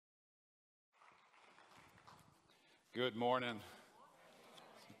Good morning.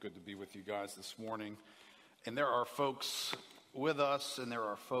 It's good to be with you guys this morning. And there are folks with us, and there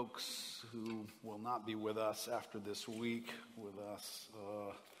are folks who will not be with us after this week with us.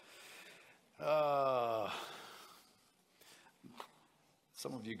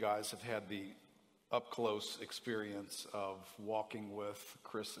 Some of you guys have had the up-close experience of walking with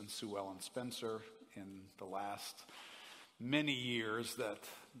Chris and Sue Ellen Spencer in the last many years that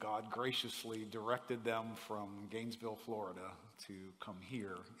God graciously directed them from Gainesville, Florida, to come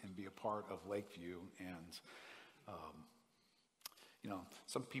here and be a part of Lakeview. And,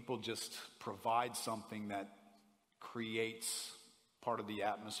 some people just provide something that creates part of the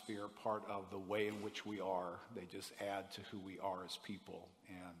atmosphere, part of the way in which we are. They just add to who we are as people.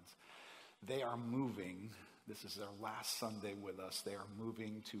 And they are moving. This is their last Sunday with us. They are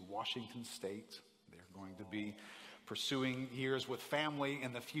moving to Washington State. They're going to be pursuing years with family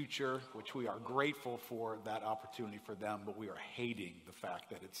in the future, which we are grateful for that opportunity for them, but we are hating the fact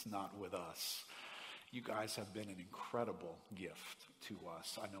that it's not with us. You guys have been an incredible gift to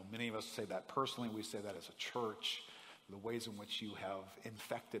us. I know many of us say that personally. We say that as a church. The ways in which you have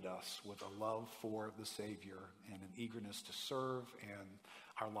infected us with a love for the Savior and an eagerness to serve, and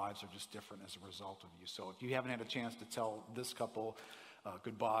our lives are just different as a result of you. So if you haven't had a chance to tell this couple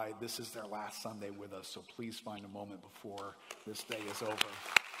goodbye, this is their last Sunday with us, so please find a moment before this day is over.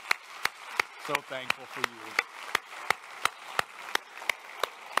 So thankful for you.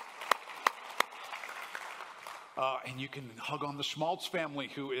 And you can hug on the Schmaltz family,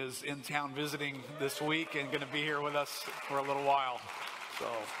 who is in town visiting this week and going to be here with us for a little while. So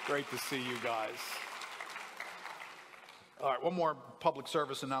great to see you guys. All right, one more public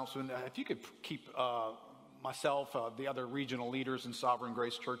service announcement. If you could keep myself, the other regional leaders in Sovereign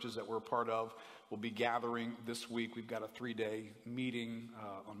Grace churches that we're a part of, will be gathering this week. We've got a 3-day meeting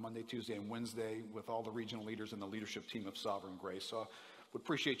on Monday, Tuesday, and Wednesday with all the regional leaders and the leadership team of Sovereign Grace. So would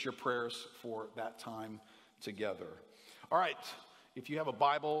appreciate your prayers for that time together. All right, if you have a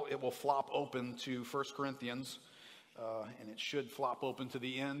Bible, it will flop open to 1 Corinthians, and it should flop open to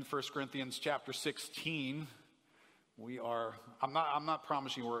the end. 1 Corinthians chapter 16. I'm not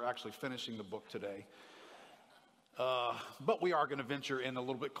promising we're actually finishing the book today, but we are going to venture in a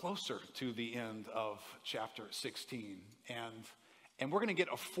little bit closer to the end of chapter 16, and we're going to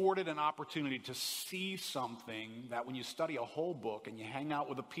get afforded an opportunity to see something that when you study a whole book and you hang out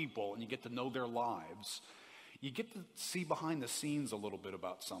with the people and you get to know their lives, you get to see behind the scenes a little bit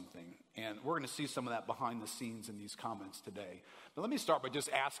about something. And we're going to see some of that behind the scenes in these comments today. But let me start by just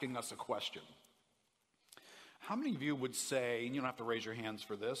asking us a question. How many of you would say, and you don't have to raise your hands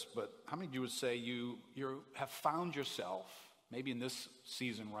for this, but how many of you would say you have found yourself, maybe in this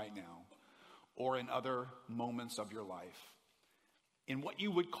season right now, or in other moments of your life, in what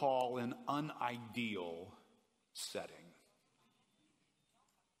you would call an unideal setting?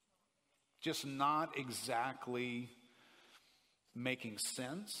 Just not exactly making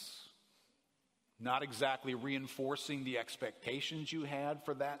sense, not exactly reinforcing the expectations you had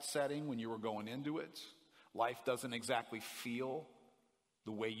for that setting when you were going into it. Life doesn't exactly feel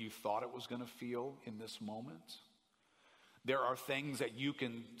the way you thought it was going to feel in this moment. There are things that you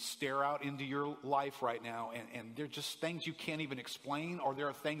can stare out into your life right now, and they're just things you can't even explain, or there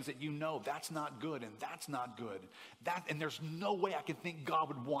are things that you know that's not good and that's not good. And there's no way I can think God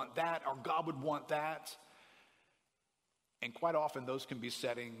would want that or God would want that. And quite often those can be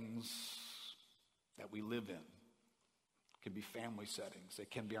settings that we live in. It can be family settings. They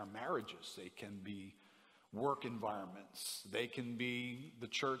can be our marriages. They can be work environments. They can be the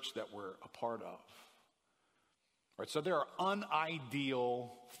church that we're a part of. Right, so there are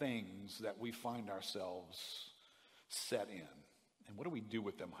unideal things that we find ourselves set in. And what do we do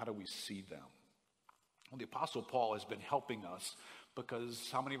with them? How do we see them? Well, the Apostle Paul has been helping us because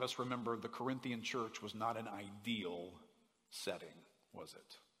how many of us remember the Corinthian church was not an ideal setting, was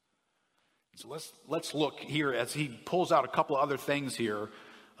it? So let's look here as he pulls out a couple of other things here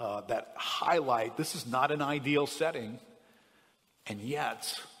that highlight this is not an ideal setting, and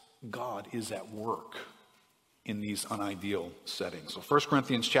yet God is at work in these unideal settings. So 1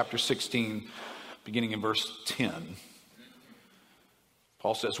 Corinthians chapter 16, beginning in verse 10,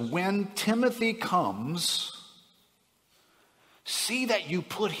 Paul says, "When Timothy comes, see that you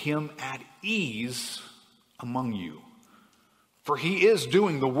put him at ease among you, for he is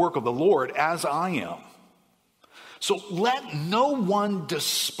doing the work of the Lord as I am. So let no one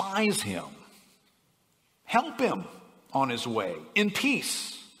despise him. Help him on his way in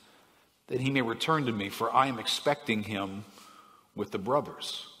peace, that he may return to me, for I am expecting him with the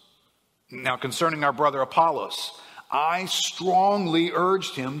brothers. Now concerning our brother Apollos, I strongly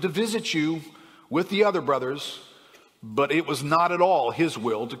urged him to visit you with the other brothers, But it was not at all his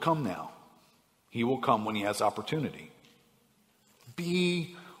will to come now. He will come when he has opportunity.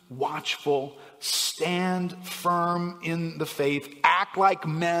 Be watchful, stand firm in the faith, act like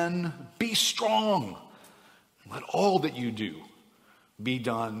men, be strong. Let all that you do be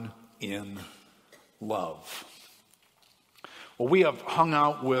done in love. Well, we have hung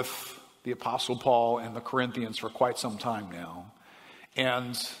out with the Apostle Paul and the Corinthians for quite some time now.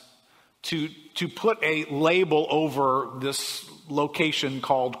 And to put a label over this location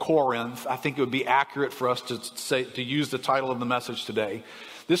called Corinth, I think it would be accurate for us to use the title of the message today.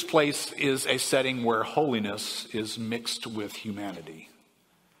 This place is a setting where holiness is mixed with humanity.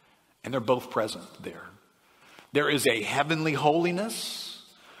 And they're both present there. There is a heavenly holiness,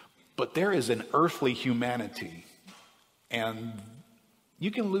 but there is an earthly humanity. And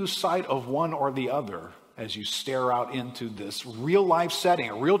you can lose sight of one or the other as you stare out into this real life setting.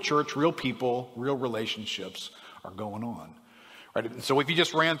 A real church, real people, real relationships are going on. Right? So if you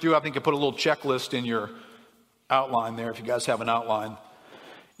just ran through, I think I put a little checklist in your outline there, if you guys have an outline.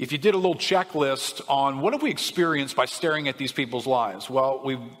 If you did a little checklist on what have we experienced by staring at these people's lives? Well,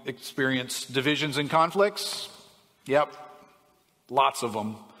 we've experienced divisions and conflicts. Yep, lots of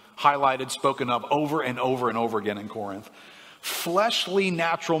them. Highlighted, spoken of over and over and over again in Corinth. Fleshly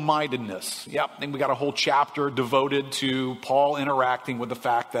natural-mindedness. Yep, I think we got a whole chapter devoted to Paul interacting with the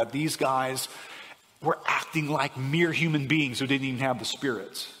fact that these guys were acting like mere human beings who didn't even have the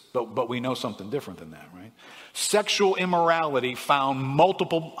spirits. But we know something different than that, right? Sexual immorality found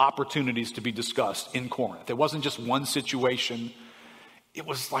multiple opportunities to be discussed in Corinth. It wasn't just one situation. It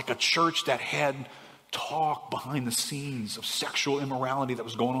was like a church that had talk behind the scenes of sexual immorality that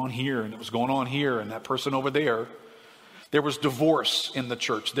was going on here and that was going on here and that person over there. There was divorce in the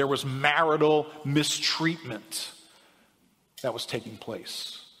church. There was marital mistreatment that was taking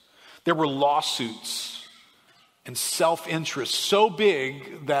place. There were lawsuits and self-interest so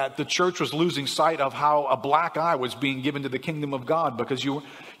big that the church was losing sight of how a black eye was being given to the kingdom of God because you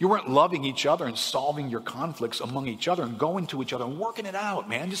weren't loving each other and solving your conflicts among each other and going to each other and working it out,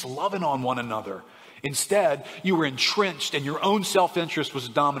 man, just loving on one another. Instead, you were entrenched and your own self-interest was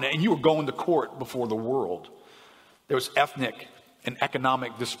dominant and you were going to court before the world. There was ethnic and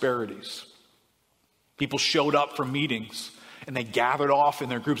economic disparities. People showed up for meetings and they gathered off in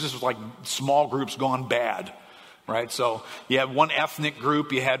their groups. This was like small groups gone bad, right? So you had one ethnic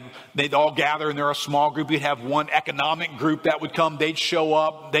group, they'd all gather and they're a small group. You'd have one economic group that would come, they'd show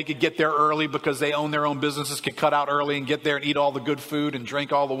up, they could get there early because they own their own businesses, could cut out early and get there and eat all the good food and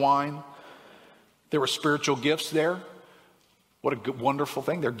drink all the wine. There were spiritual gifts there. What a good, wonderful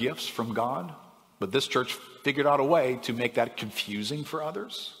thing. They're gifts from God. But this church figured out a way to make that confusing for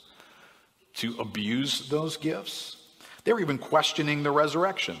others, to abuse those gifts. They were even questioning the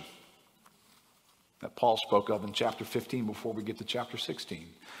resurrection that Paul spoke of in chapter 15 before we get to chapter 16.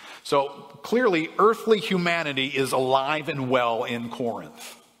 So clearly, earthly humanity is alive and well in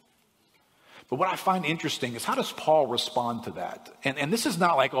Corinth. But what I find interesting is how does Paul respond to that? And this is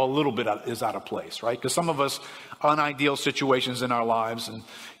not like, a little bit is out of place, right? Because some of us are in ideal situations in our lives and,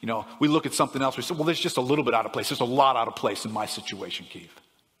 we look at something else. We say, well, there's just a little bit out of place. There's a lot out of place in my situation, Keith.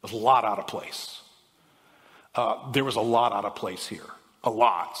 There's a lot out of place. There was a lot out of place here. A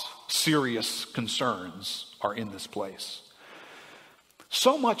lot. Serious concerns are in this place.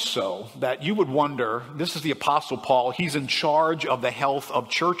 So much so that you would wonder, this is the Apostle Paul, he's in charge of the health of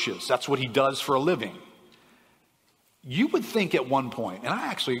churches. That's what he does for a living. You would think at one point, and I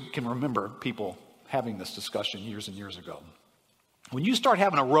actually can remember people having this discussion years and years ago. When you start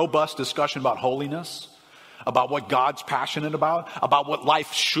having a robust discussion about holiness, about what God's passionate about what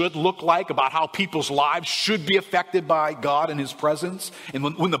life should look like, about how people's lives should be affected by God and his presence, and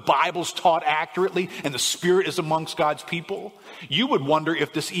when the Bible's taught accurately and the Spirit is amongst God's people, you would wonder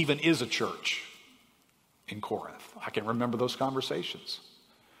if this even is a church in Corinth. I can remember those conversations.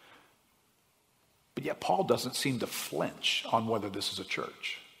 But yet Paul doesn't seem to flinch on whether this is a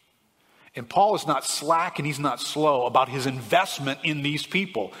church. And Paul is not slack and he's not slow about his investment in these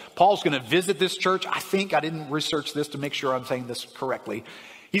people. Paul's going to visit this church. I didn't research this to make sure I'm saying this correctly.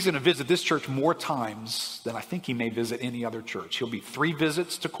 He's going to visit this church more times than I think he may visit any other church. He'll be 3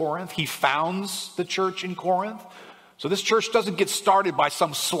 visits to Corinth. He founds the church in Corinth. So this church doesn't get started by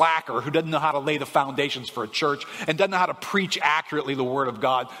some slacker who doesn't know how to lay the foundations for a church and doesn't know how to preach accurately the word of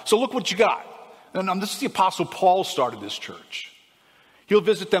God. So look what you got. And this is the Apostle Paul started this church. He'll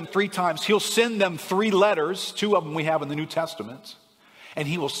visit them 3 times. He'll send them 3 letters. 2 of them we have in the New Testament. And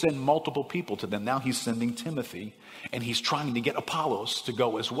he will send multiple people to them. Now he's sending Timothy. And he's trying to get Apollos to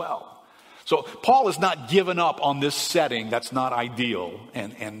go as well. So Paul is not given up on this setting that's not ideal.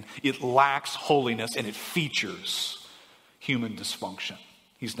 And it lacks holiness and it features human dysfunction.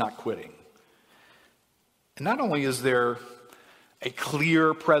 He's not quitting. And not only is there a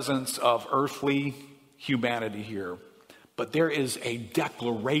clear presence of earthly humanity here, but there is a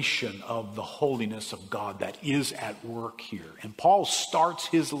declaration of the holiness of God that is at work here. And Paul starts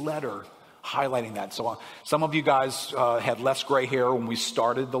his letter highlighting that. So some of you guys had less gray hair when we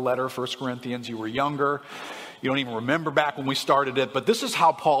started the letter, 1 Corinthians. You were younger. You don't even remember back when we started it. But this is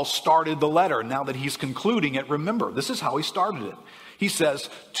how Paul started the letter. Now that he's concluding it, remember, this is how he started it. He says,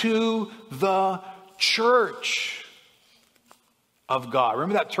 to the church of God.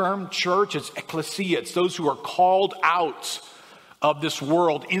 Remember that term, church? It's ecclesia. It's those who are called out of this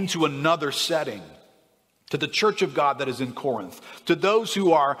world into another setting. To the church of God that is in Corinth. To those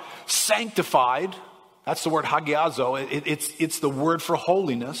who are sanctified. That's the word hagiazo. It's the word for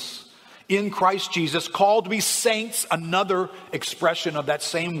holiness. In Christ Jesus, called to be saints, another expression of that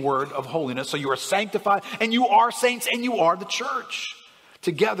same word of holiness. So you are sanctified, and you are saints, and you are the church.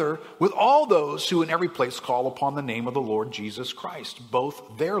 Together with all those who in every place call upon the name of the Lord Jesus Christ,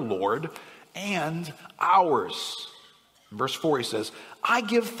 both their Lord and ours. Verse 4, he says, I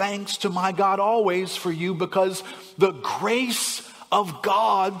give thanks to my God always for you, because the grace of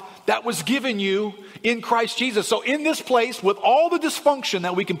God that was given you in Christ Jesus. So in this place, with all the dysfunction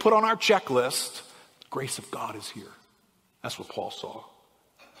that we can put on our checklist, the grace of God is here. That's what Paul saw.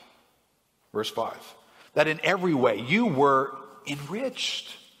 Verse 5, that in every way you were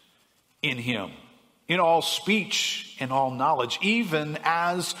enriched in him, in all speech and all knowledge, even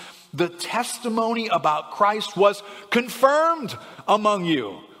as the testimony about Christ was confirmed among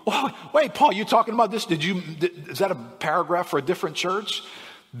you. Oh, wait, Paul, you talking about this? Is that a paragraph for a different church?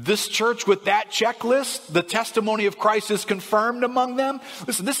 This church with that checklist, the testimony of Christ is confirmed among them.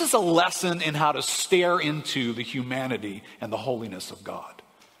 Listen, this is a lesson in how to stare into the humanity and the holiness of God.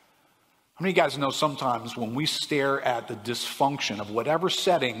 How many of you guys know sometimes when we stare at the dysfunction of whatever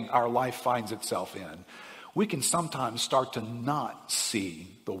setting our life finds itself in, we can sometimes start to not see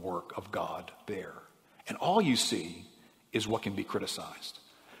the work of God there. And all you see is what can be criticized.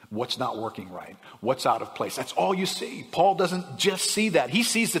 What's not working right? What's out of place? That's all you see. Paul doesn't just see that. He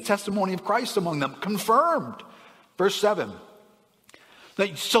sees the testimony of Christ among them, confirmed. Verse 7.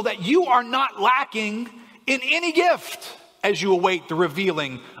 So that you are not lacking in any gift as you await the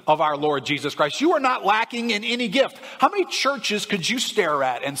revealing of our Lord Jesus Christ. You are not lacking in any gift. How many churches could you stare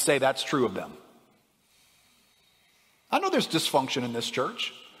at and say that's true of them? I know there's dysfunction in this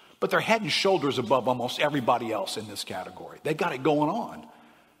church, but they're head and shoulders above almost everybody else in this category. They've got it going on.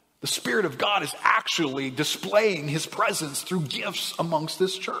 The Spirit of God is actually displaying his presence through gifts amongst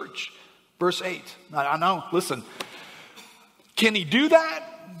this church. Verse 8. I know, listen, can he do that?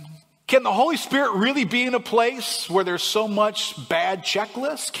 Can the Holy Spirit really be in a place where there's so much bad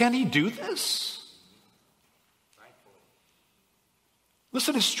checklists? Can he do this?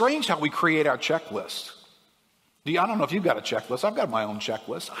 Listen, it's strange how we create our checklist. I don't know if you've got a checklist. I've got my own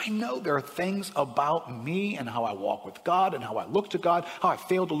checklist. I know there are things about me and how I walk with God and how I look to God, how I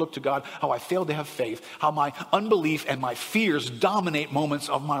fail to look to God, how I fail to have faith, how my unbelief and my fears dominate moments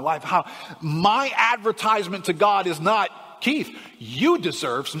of my life, how my advertisement to God is not, Keith, you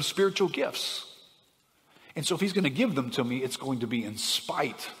deserve some spiritual gifts. And so if he's going to give them to me, it's going to be in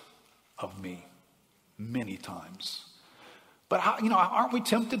spite of me many times. But aren't we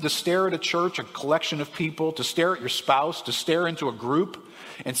tempted to stare at a church, a collection of people, to stare at your spouse, to stare into a group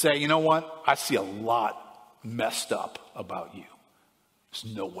and say, you know what? I see a lot messed up about you.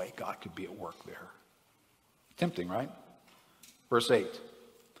 There's no way God could be at work there. Tempting, right? Verse 8.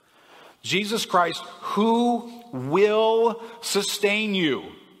 Jesus Christ, who will sustain you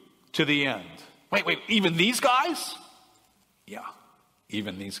to the end. Wait, even these guys? Yeah,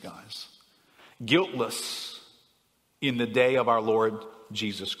 even these guys. Guiltless in the day of our Lord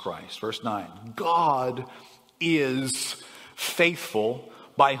Jesus Christ. Verse 9, God is faithful,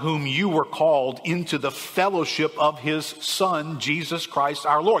 by whom you were called into the fellowship of his Son, Jesus Christ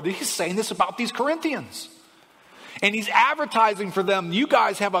our Lord. He's saying this about these Corinthians. And he's advertising for them, you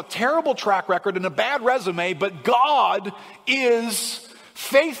guys have a terrible track record and a bad resume, but God is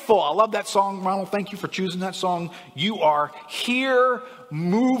faithful. I love that song, Ronald. Thank you for choosing that song. You are here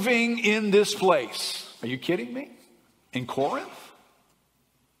moving in this place. Are you kidding me? In Corinth?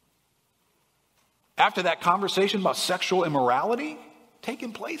 After that conversation about sexual immorality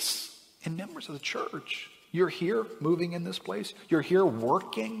taking place in members of the church, you're here moving in this place. You're here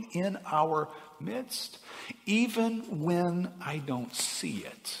working in our midst. Even when I don't see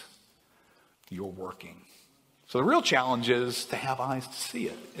it, you're working. So the real challenge is to have eyes to see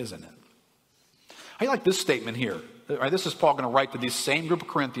it, isn't it? I like this statement here. This is Paul going to write to this same group of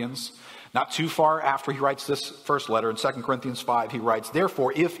Corinthians. Not too far after he writes this first letter, in 2 Corinthians 5, he writes,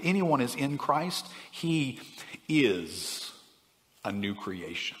 therefore, if anyone is in Christ, he is a new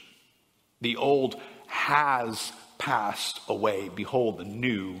creation. The old has passed away. Behold, the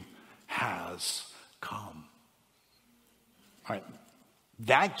new has come. All right.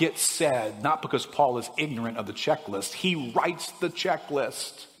 That gets said not because Paul is ignorant of the checklist. He writes the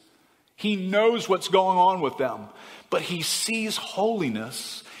checklist. He knows what's going on with them. But he sees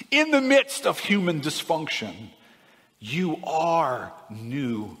holiness in the midst of human dysfunction. You are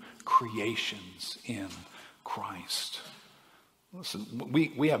new creations in Christ. Listen,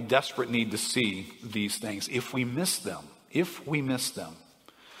 we have desperate need to see these things. If we miss them,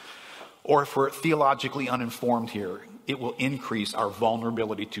 or if we're theologically uninformed here, it will increase our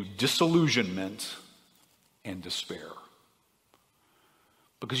vulnerability to disillusionment and despair.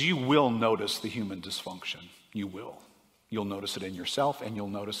 Because you will notice the human dysfunction. You will. You'll notice it in yourself, and you'll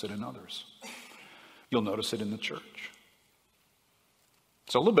notice it in others. You'll notice it in the church.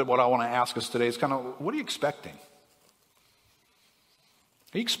 So a little bit what I want to ask us today is kind of, what are you expecting?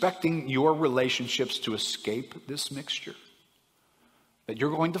 Are you expecting your relationships to escape this mixture? That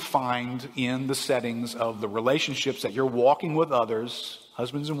you're going to find in the settings of the relationships that you're walking with others,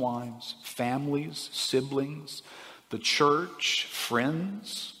 husbands and wives, families, siblings, the church,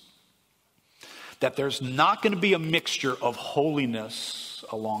 friends, that there's not going to be a mixture of holiness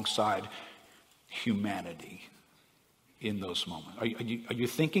alongside humanity in those moments. Are you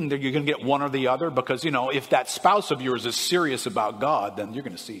thinking that you're going to get one or the other? Because, if that spouse of yours is serious about God, then you're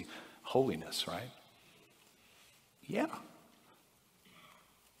going to see holiness, right? Yeah.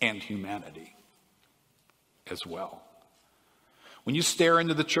 And humanity as well. When you stare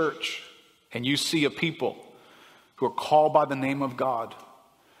into the church and you see a people who are called by the name of God,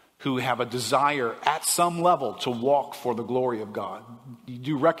 who have a desire at some level to walk for the glory of God, you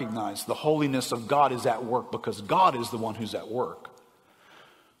do recognize the holiness of God is at work because God is the one who's at work.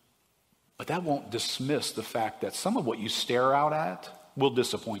 But that won't dismiss the fact that some of what you stare out at will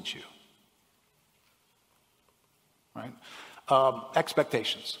disappoint you. Right?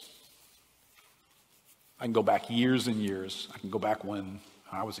 Expectations. I can go back years and years. I can go back when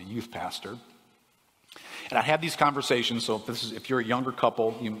I was a youth pastor. And I had these conversations, so if you're a younger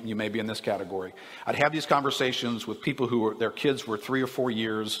couple, you may be in this category. I'd have these conversations with people their kids were 3 or 4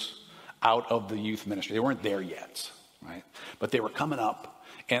 years out of the youth ministry. They weren't there yet, right? But they were coming up.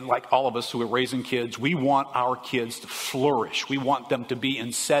 And like all of us who are raising kids, we want our kids to flourish. We want them to be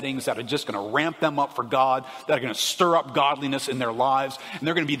in settings that are just going to ramp them up for God, that are going to stir up godliness in their lives. And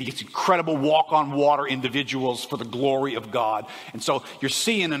they're going to be these incredible walk-on-water individuals for the glory of God. And so you're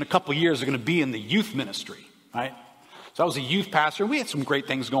seeing in a couple of years, they're going to be in the youth ministry, right? So I was a youth pastor. We had some great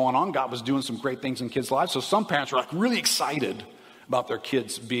things going on. God was doing some great things in kids' lives. So some parents were like really excited about their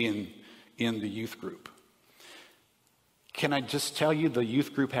kids being in the youth group. Can I just tell you, the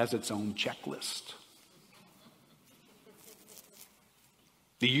youth group has its own checklist.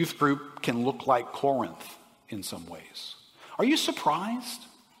 The youth group can look like Corinth in some ways. Are you surprised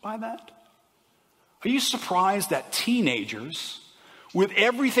by that? Are you surprised that teenagers, with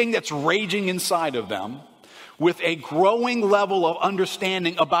everything that's raging inside of them, with a growing level of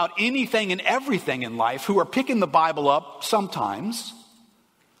understanding about anything and everything in life, who are picking the Bible up sometimes,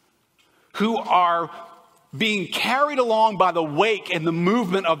 who are being carried along by the wake and the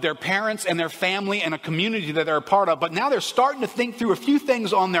movement of their parents and their family and a community that they're a part of. But now they're starting to think through a few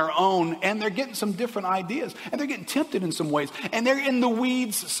things on their own, and they're getting some different ideas, and they're getting tempted in some ways, and they're in the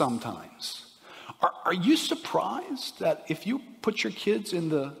weeds sometimes. Are you surprised that if you put your kids in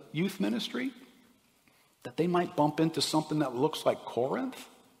the youth ministry, that they might bump into something that looks like Corinth?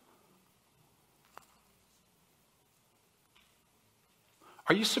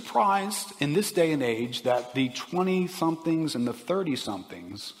 Are you surprised in this day and age that the 20-somethings and the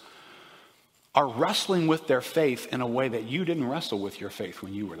 30-somethings are wrestling with their faith in a way that you didn't wrestle with your faith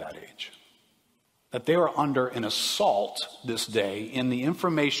when you were that age? That they are under an assault this day in the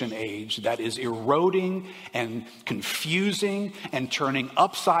information age that is eroding and confusing and turning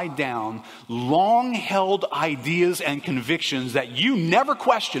upside down long-held ideas and convictions that you never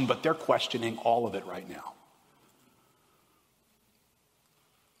questioned, but they're questioning all of it right now.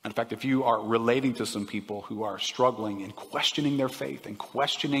 In fact, if you are relating to some people who are struggling and questioning their faith and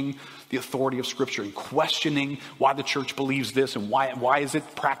questioning the authority of Scripture and questioning why the church believes this and why is it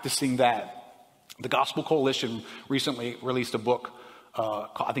practicing that, the Gospel Coalition recently released a book,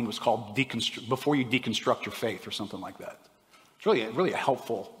 I think it was called Before You Deconstruct Your Faith or something like that. It's really a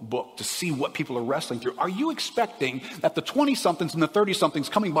helpful book to see what people are wrestling through. Are you expecting that the 20-somethings and the 30-somethings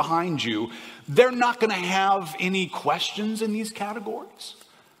coming behind you, they're not going to have any questions in these categories?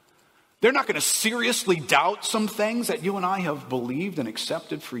 They're not going to seriously doubt some things that you and I have believed and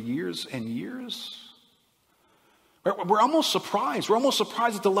accepted for years and years. We're almost surprised. We're almost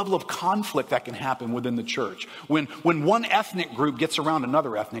surprised at the level of conflict that can happen within the church when one ethnic group gets around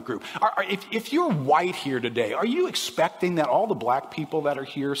another ethnic group. If you're white here today, are you expecting that all the black people that are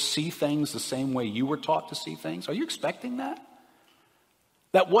here see things the same way you were taught to see things? Are you expecting that?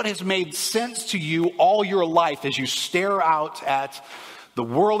 That what has made sense to you all your life as you stare out at the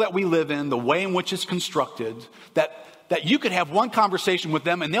world that we live in, the way in which it's constructed, that you could have one conversation with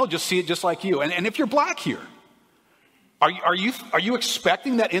them and they'll just see it just like you. And if you're black here, are you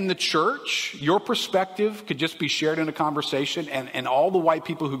expecting that in the church, your perspective could just be shared in a conversation and all the white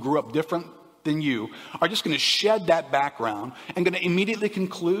people who grew up different than you are just going to shed that background and going to immediately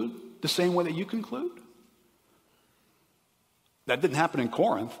conclude the same way that you conclude? That didn't happen in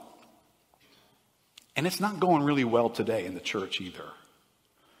Corinth. And it's not going really well today in the church either.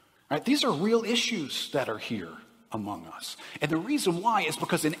 Right? These are real issues that are here among us. And the reason why is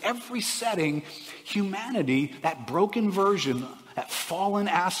because in every setting, humanity, that broken version, that fallen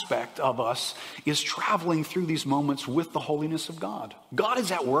aspect of us, is traveling through these moments with the holiness of God. God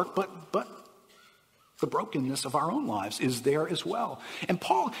is at work, but the brokenness of our own lives is there as well. And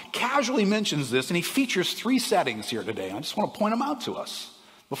Paul casually mentions this, and he features 3 settings here today. I just want to point them out to us.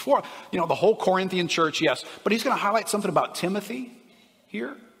 Before, the whole Corinthian church, yes, but he's going to highlight something about Timothy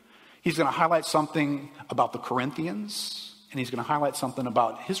here. He's going to highlight something about the Corinthians, and he's going to highlight something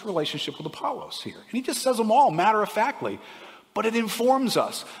about his relationship with Apollos here. And he just says them all matter-of-factly, but it informs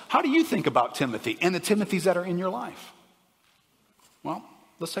us. How do you think about Timothy and the Timothys that are in your life? Well,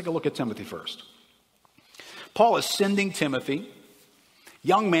 let's take a look at Timothy first. Paul is sending Timothy.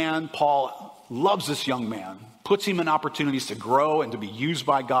 Young man, Paul loves this young man, puts him in opportunities to grow and to be used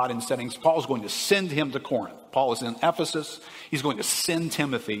by God in settings. Paul's going to send him to Corinth. Paul is in Ephesus. He's going to send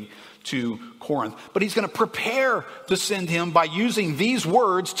Timothy to Corinth. But he's going to prepare to send him by using these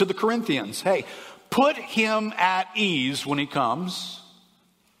words to the Corinthians. Hey, put him at ease when he comes.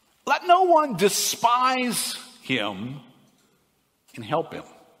 Let no one despise him, and help him.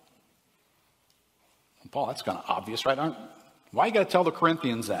 Paul, that's kind of obvious, right? Why you got to tell the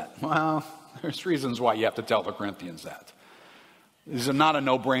Corinthians that? Well, there's reasons why you have to tell the Corinthians that. This is not a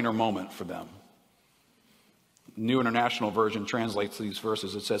no-brainer moment for them. New International Version translates these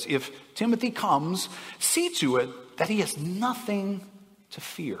verses. It says, if Timothy comes, see to it that he has nothing to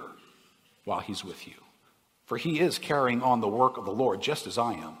fear while he's with you. For he is carrying on the work of the Lord just as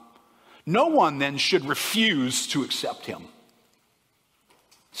I am. No one then should refuse to accept him.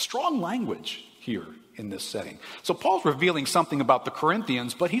 Strong language here in this setting. So Paul's revealing something about the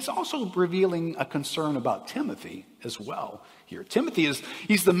Corinthians, but he's also revealing a concern about Timothy as well here. Timothy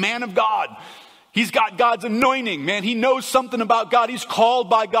he's the man of God. He's got God's anointing, man. He knows something about God. He's called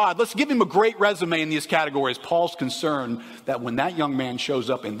by God. Let's give him a great resume in these categories. Paul's concerned that when that young man shows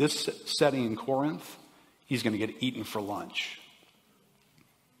up in this setting in Corinth, he's going to get eaten for lunch.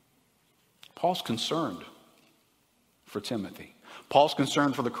 Paul's concerned for Timothy. Paul's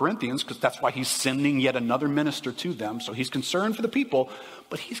concerned for the Corinthians because that's why he's sending yet another minister to them. So he's concerned for the people,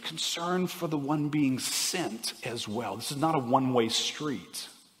 but he's concerned for the one being sent as well. This is not a one-way street.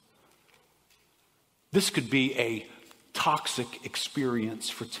 This could be a toxic experience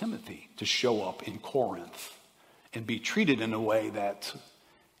for Timothy to show up in Corinth and be treated in a way that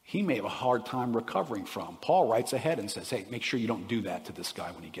he may have a hard time recovering from. Paul writes ahead and says, hey, make sure you don't do that to this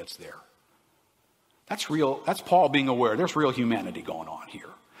guy when he gets there. That's real. That's Paul being aware. There's real humanity going on here.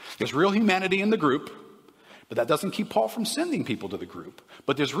 There's real humanity in the group, but that doesn't keep Paul from sending people to the group.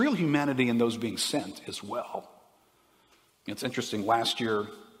 But there's real humanity in those being sent as well. It's interesting, last year,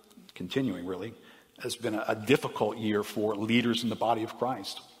 continuing really, has been a difficult year for leaders in the body of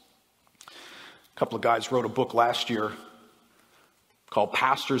Christ. A couple of guys wrote a book last year called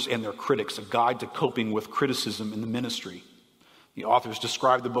Pastors and Their Critics, a guide to coping with criticism in the ministry. The authors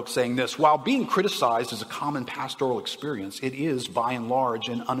described the book saying this: while being criticized is a common pastoral experience, it is, by and large,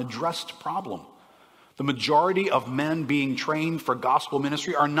 an unaddressed problem. The majority of men being trained for gospel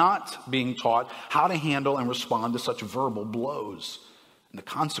ministry are not being taught how to handle and respond to such verbal blows. And the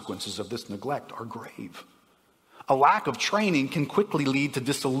consequences of this neglect are grave. A lack of training can quickly lead to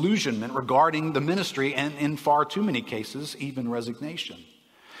disillusionment regarding the ministry and, in far too many cases, even resignation.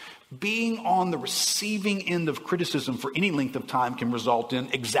 Being on the receiving end of criticism for any length of time can result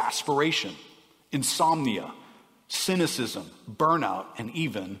in exasperation, insomnia, cynicism, burnout, and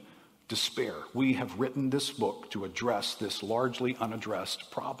even despair. We have written this book to address this largely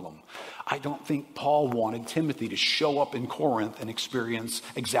unaddressed problem. I don't think Paul wanted Timothy to show up in Corinth and experience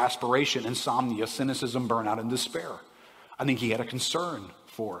exasperation, insomnia, cynicism, burnout, and despair. I think he had a concern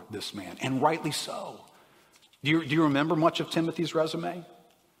for this man, and rightly so. Do you remember much of Timothy's resume? You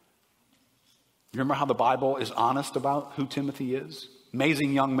remember how the Bible is honest about who Timothy is?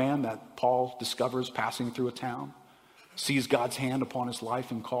 Amazing young man that Paul discovers passing through a town, sees God's hand upon his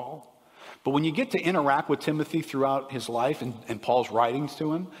life and call. But when you get to interact with Timothy throughout his life and Paul's writings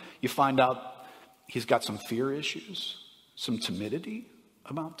to him, you find out he's got some fear issues, some timidity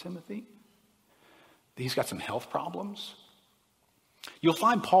about Timothy. He's got some health problems. You'll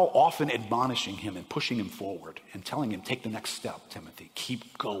find Paul often admonishing him and pushing him forward and telling him, take the next step, Timothy.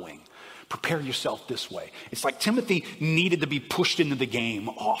 Keep going. Prepare yourself this way. It's like Timothy needed to be pushed into the game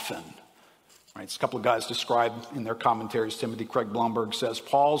often. Right? It's a couple of guys described in their commentaries. Timothy Craig Blomberg says,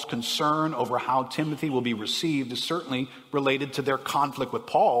 Paul's concern over how Timothy will be received is certainly related to their conflict with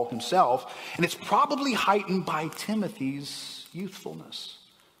Paul himself, and it's probably heightened by Timothy's youthfulness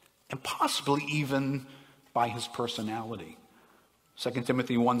and possibly even by his personality. 2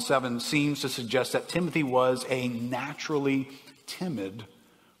 Timothy 1:7 seems to suggest that Timothy was a naturally timid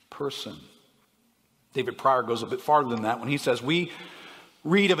person. David Pryor goes a bit farther than that when he says, we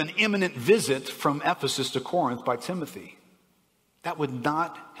read of an imminent visit from Ephesus to Corinth by Timothy. That would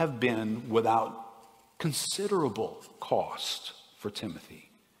not have been without considerable cost for Timothy.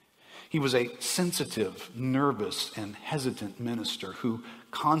 He was a sensitive, nervous, and hesitant minister who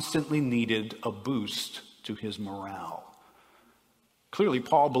constantly needed a boost to his morale. Clearly,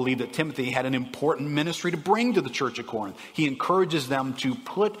 Paul believed that Timothy had an important ministry to bring to the church at Corinth. He encourages them to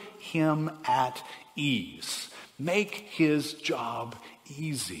put him at ease. Make his job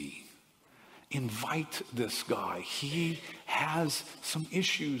easy. Invite this guy. He has some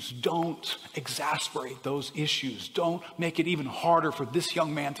issues. Don't exasperate those issues. Don't make it even harder for this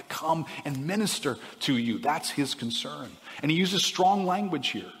young man to come and minister to you. That's his concern. And he uses strong language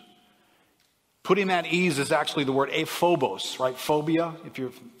here. Put him at ease is actually the word aphobos, right? Phobia, if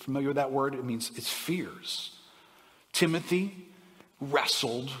you're familiar with that word, it means it's fears. Timothy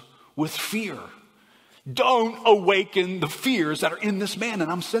wrestled with fear. Don't awaken the fears that are in this man that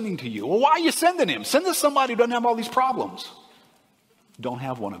I'm sending to you. Well, why are you sending him? Send to somebody who doesn't have all these problems. Don't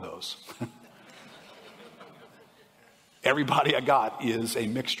have one of those. Everybody I got is a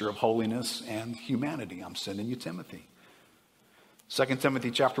mixture of holiness and humanity. I'm sending you Timothy. 2 Timothy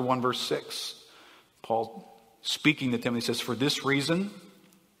chapter 1, verse 6. Paul speaking to Timothy says, for this reason,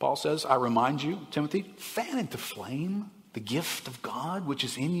 Paul says, I remind you, Timothy, fan into flame the gift of God which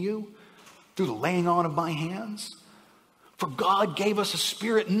is in you through the laying on of my hands. For God gave us a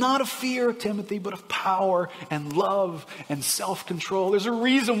spirit, not of fear, Timothy, but of power and love and self-control. There's a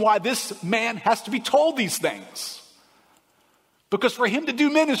reason why this man has to be told these things. Because for him to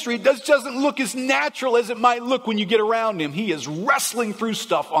do ministry, it just doesn't look as natural as it might look when you get around him. He is wrestling through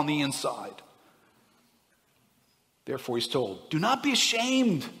stuff on the inside. Therefore, he's told, do not be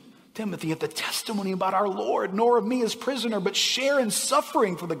ashamed, Timothy, of the testimony about our Lord, nor of me as prisoner, but share in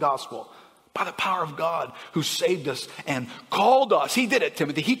suffering for the gospel by the power of God who saved us and called us. He did it,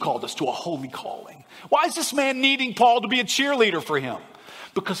 Timothy. He called us to a holy calling. Why is this man needing Paul to be a cheerleader for him?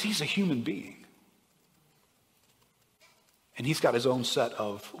 Because he's a human being. And he's got his own set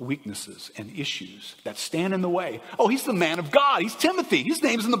of weaknesses and issues that stand in the way. Oh, he's the man of God. He's Timothy. His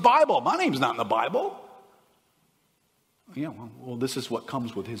name's in the Bible. My name's not in the Bible. Yeah, well, this is what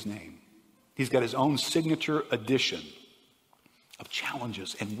comes with his name. He's got his own signature edition of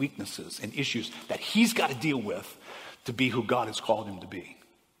challenges and weaknesses and issues that he's got to deal with to be who God has called him to be.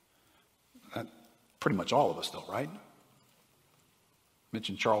 Pretty much all of us, though, right? I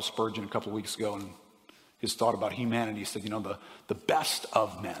mentioned Charles Spurgeon a couple of weeks ago and his thought about humanity. He said, the best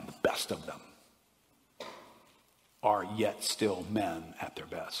of men, the best of them, are yet still men at their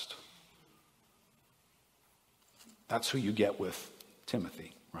best. That's who you get with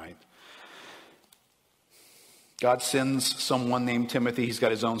Timothy, right? God sends someone named Timothy. He's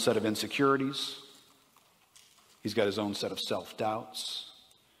got his own set of insecurities. He's got his own set of self-doubts.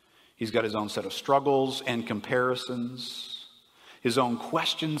 He's got his own set of struggles and comparisons. His own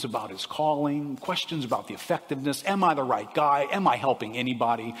questions about his calling, questions about the effectiveness. Am I the right guy? Am I helping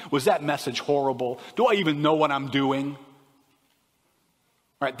anybody? Was that message horrible? Do I even know what I'm doing?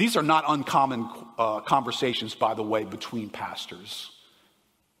 Right, these are not uncommon conversations, by the way, between pastors.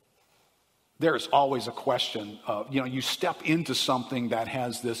 There's always a question of, you step into something that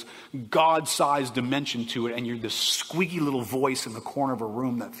has this God-sized dimension to it, and you're this squeaky little voice in the corner of a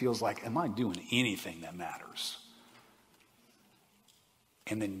room that feels like, am I doing anything that matters?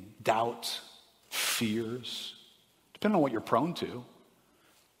 And then doubt, fears, depending on what you're prone to.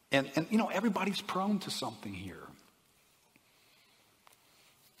 And everybody's prone to something here.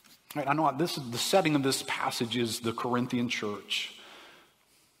 Right, I know this is the setting of this passage is the Corinthian church.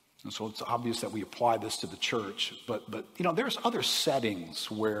 And so it's obvious that we apply this to the church, but there's other settings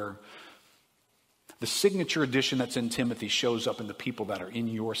where the signature edition that's in Timothy shows up in the people that are in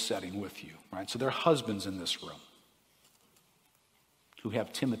your setting with you, right? So there are husbands in this room who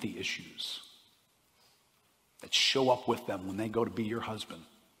have Timothy issues that show up with them when they go to be your husband.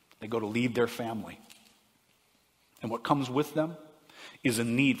 They go to lead their family. And what comes with them is a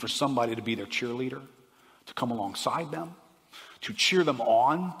need for somebody to be their cheerleader, to come alongside them, to cheer them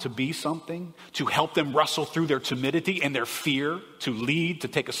on, to be something, to help them wrestle through their timidity and their fear, to lead, to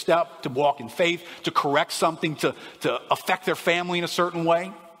take a step, to walk in faith, to correct something, to affect their family in a certain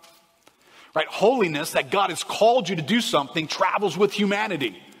way. Right? Holiness, that God has called you to do something, travels with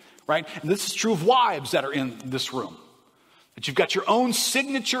humanity. Right? And this is true of wives that are in this room. That you've got your own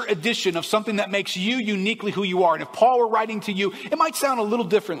signature edition of something that makes you uniquely who you are. And if Paul were writing to you, it might sound a little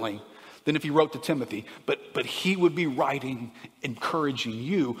differently than if he wrote to Timothy, but he would be writing, encouraging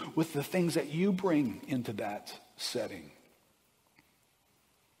you with the things that you bring into that setting.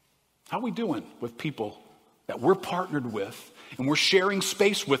 How are we doing with people that we're partnered with and we're sharing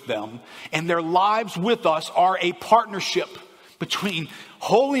space with them, and their lives with us are a partnership between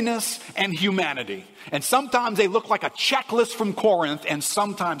holiness and humanity? And sometimes they look like a checklist from Corinth, and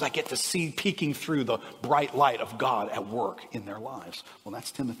sometimes I get to see peeking through the bright light of God at work in their lives. Well,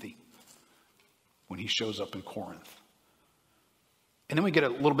 that's Timothy when he shows up in Corinth. And then we get a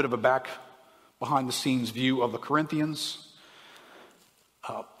little bit of a behind the scenes view of the Corinthians.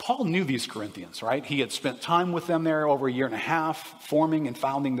 Paul knew these Corinthians, right? He had spent time with them there over a year and a half, forming and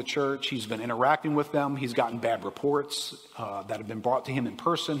founding the church. He's been interacting with them. He's gotten bad reports that have been brought to him in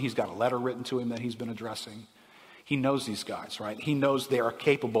person. He's got a letter written to him that he's been addressing. He knows these guys, right? He knows they are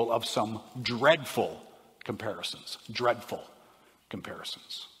capable of some dreadful comparisons. Dreadful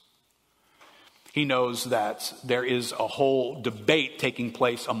comparisons. He knows that there is a whole debate taking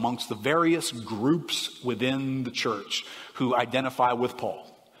place amongst the various groups within the church who identify with Paul.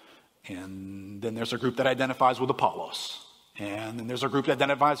 And then there's a group that identifies with Apollos. And then there's a group that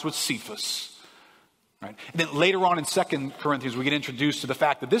identifies with Cephas. Right? And then later on in 2 Corinthians, we get introduced to the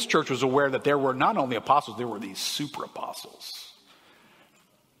fact that this church was aware that there were not only apostles, there were these super apostles.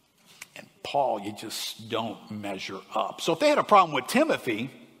 And Paul, you just don't measure up. So if they had a problem with Timothy,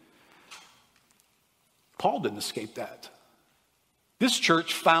 Paul didn't escape that. This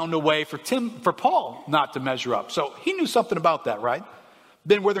church found a way for Paul not to measure up. So he knew something about that, right?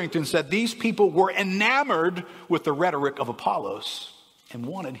 Ben Witherington said these people were enamored with the rhetoric of Apollos and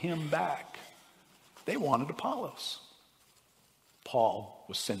wanted him back. They wanted Apollos. Paul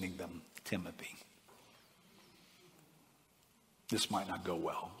was sending them Timothy. This might not go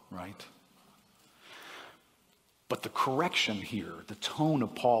well, right? But the correction here, the tone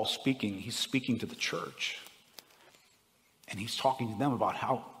of Paul speaking, he's speaking to the church. And he's talking to them about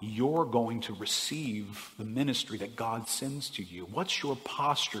how you're going to receive the ministry that God sends to you. What's your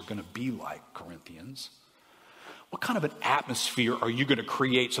posture going to be like, Corinthians? What kind of an atmosphere are you going to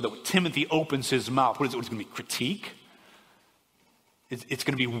create so that when Timothy opens his mouth, what is it? It's going to be critique? It's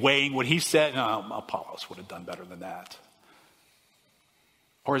going to be weighing what he said? No, Apollos would have done better than that.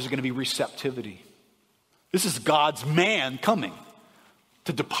 Or is it going to be receptivity? This is God's man coming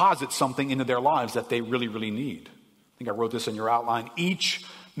to deposit something into their lives that they really, really need. I think I wrote this in your outline. Each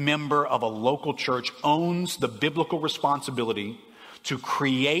member of a local church owns the biblical responsibility to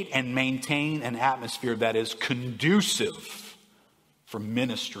create and maintain an atmosphere that is conducive for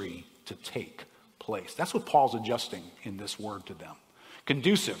ministry to take place. That's what Paul's adjusting in this word to them.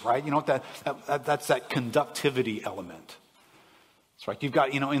 Conducive, right? You know what that's that conductivity element. That's right. You've got,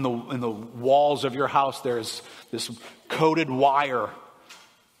 in the walls of your house, there's this coated wire,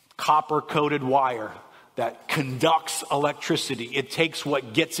 copper coated wire that conducts electricity. It takes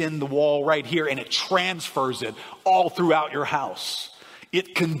what gets in the wall right here and it transfers it all throughout your house.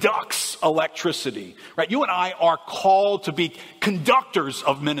 It conducts electricity, right? You and I are called to be conductors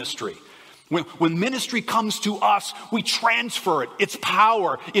of ministry. When ministry comes to us, we transfer it. Its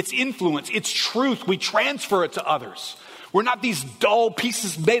power, its influence, its truth, we transfer it to others. We're not these dull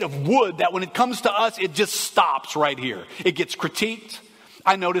pieces made of wood that when it comes to us, it just stops right here. It gets critiqued.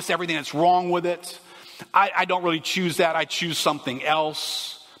 I notice everything that's wrong with it. I don't really choose that. I choose something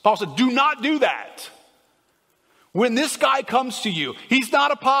else. Paul said, do not do that. When this guy comes to you, he's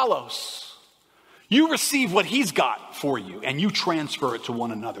not Apollos. You receive what he's got for you and you transfer it to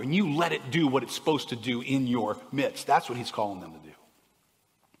one another and you let it do what it's supposed to do in your midst. That's what he's calling them to do.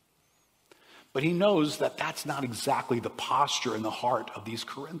 But he knows that that's not exactly the posture and the heart of these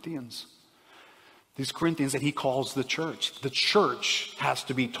Corinthians. These Corinthians that he calls the church. The church has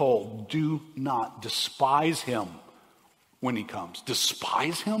to be told, do not despise him when he comes.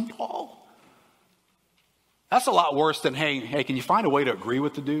 Despise him, Paul? That's a lot worse than, hey, can you find a way to agree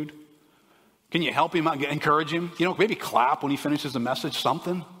with the dude? Can you help him out, encourage him? Maybe clap when he finishes the message,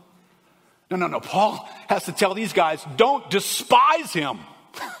 something. No. Paul has to tell these guys, don't despise him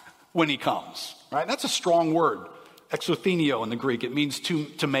when he comes. Right? That's a strong word. Exothenio in the Greek. It means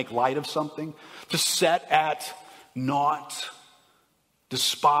to make light of something, to set at naught,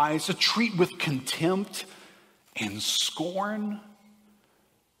 despise, to treat with contempt and scorn.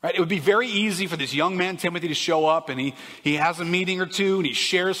 Right? It would be very easy for this young man, Timothy, to show up and he has a meeting or two and he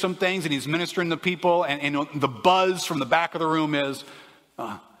shares some things and he's ministering to people and the buzz from the back of the room is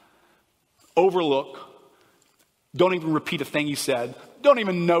overlook, don't even repeat a thing he said, don't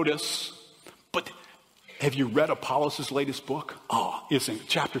even notice. But have you read Apollos' latest book? Oh, isn't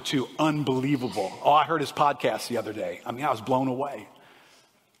chapter 2 unbelievable? Oh, I heard his podcast the other day. I was blown away.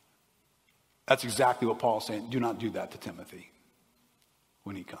 That's exactly what Paul's saying. Do not do that to Timothy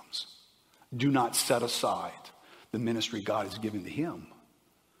when he comes. Do not set aside the ministry God has given to him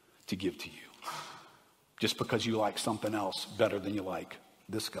to give to you just because you like something else better than you like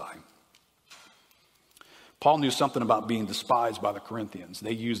this guy. Paul knew something about being despised by the Corinthians.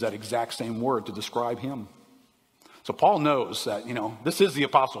 They used that exact same word to describe him. So Paul knows that, this is the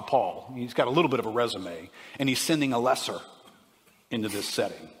Apostle Paul. He's got a little bit of a resume, and he's sending a lesser into this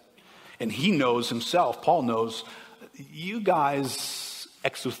setting. And he knows himself, Paul knows, you guys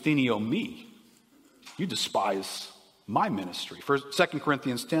exothenio me. You despise my ministry. 2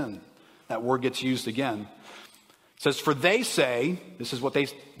 Corinthians 10, that word gets used again. It says, for they say, this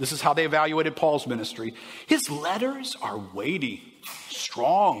is how they evaluated Paul's ministry. His letters are weighty,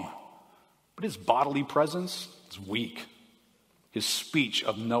 strong, but his bodily presence is weak. His speech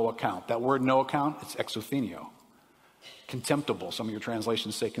of no account. That word no account, it's exothenio. Contemptible. Some of your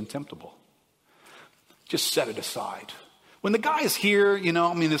translations say contemptible. Just set it aside. When the guy is here,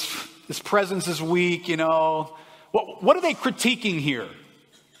 his presence is weak, what are they critiquing here?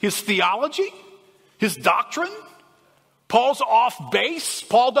 His theology? His doctrine? Paul's off base?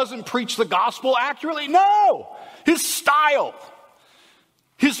 Paul doesn't preach the gospel accurately? No! His style,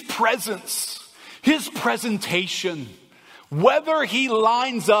 his presence, his presentation, whether he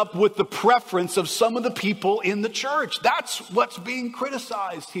lines up with the preference of some of the people in the church. That's what's being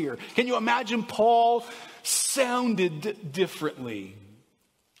criticized here. Can you imagine Paul sounded differently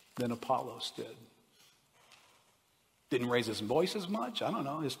than Apollos did? Didn't raise his voice as much? I don't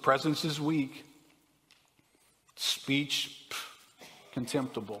know. His presence is weak. Speech,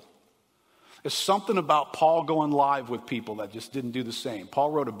 contemptible. There's something about Paul going live with people that just didn't do the same.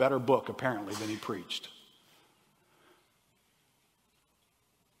 Paul wrote a better book, apparently, than he preached.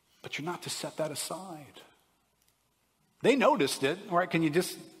 But you're not to set that aside. They noticed it, all right?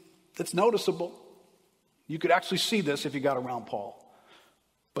 It's noticeable. You could actually see this if you got around Paul.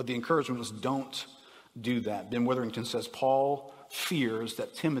 But the encouragement was don't do that. Ben Witherington says, Paul fears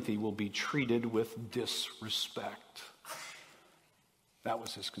that Timothy will be treated with disrespect. That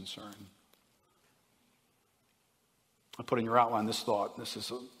was his concern. I put in your outline this thought. This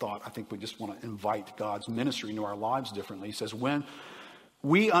is a thought I think we just want to invite God's ministry into our lives differently. He says, when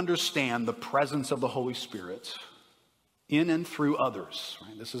we understand the presence of the Holy Spirit in and through others,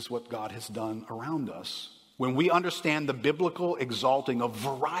 right? This is what God has done around us. When we understand the biblical exalting of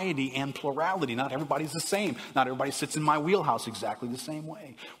variety and plurality, not everybody's the same. Not everybody sits in my wheelhouse exactly the same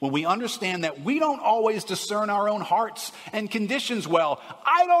way. When we understand that we don't always discern our own hearts and conditions well,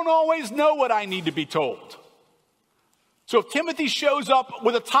 I don't always know what I need to be told. So if Timothy shows up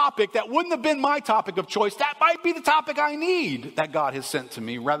with a topic that wouldn't have been my topic of choice, that might be the topic I need that God has sent to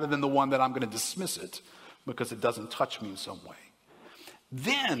me rather than the one that I'm going to dismiss it because it doesn't touch me in some way.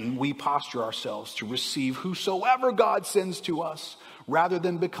 Then we posture ourselves to receive whosoever God sends to us rather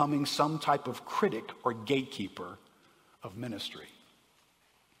than becoming some type of critic or gatekeeper of ministry.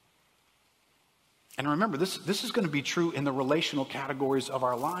 And remember, this is going to be true in the relational categories of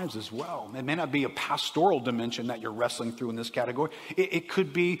our lives as well. It may not be a pastoral dimension that you're wrestling through in this category. It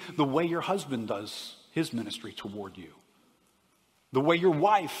could be the way your husband does his ministry toward you. The way your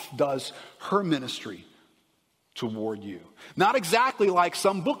wife does her ministry toward you. Not exactly like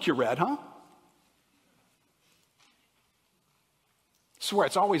some book you read, huh? I swear,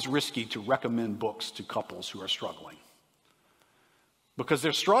 it's always risky to recommend books to couples who are struggling. Because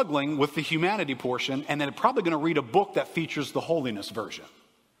they're struggling with the humanity portion, and they're probably going to read a book that features the holiness version.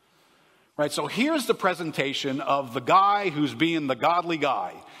 Right? So here's the presentation of the guy who's being the godly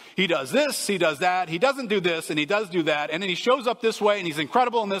guy. He does this, he does that, he doesn't do this, and he does do that, and then he shows up this way, and he's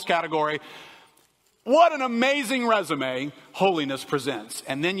incredible in this category. What an amazing resume Holiness presents.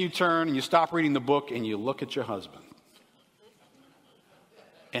 And then you turn and you stop reading the book and you look at your husband.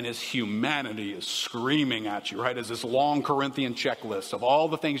 And his humanity is screaming at you, right? As this long Corinthian checklist of all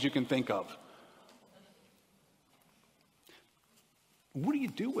the things you can think of. What do you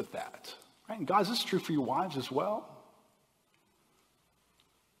do with that? Right? And guys, this is true for your wives as well.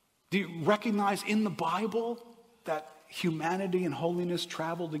 Do you recognize in the Bible that humanity and holiness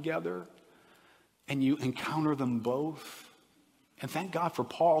travel together and you encounter them both? And thank God for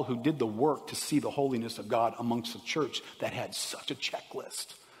Paul, who did the work to see the holiness of God amongst the church that had such a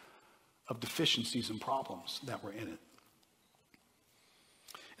checklist of deficiencies and problems that were in it. And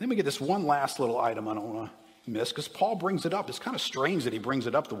then we get this one last little item I don't want to miss, because Paul brings it up. It's kind of strange that he brings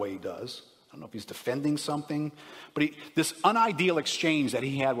it up the way he does. I don't know if he's defending something, but this unideal exchange that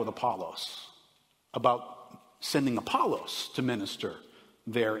he had with Apollos about sending Apollos to minister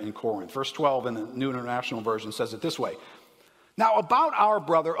there in Corinth. Verse 12 in the New International Version says it this way. Now about our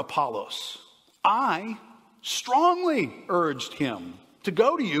brother Apollos, I strongly urged him to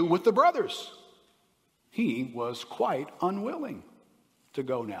go to you with the brothers. He was quite unwilling to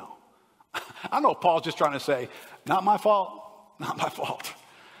go now. I don't know if Paul's just trying to say, not my fault, not my fault.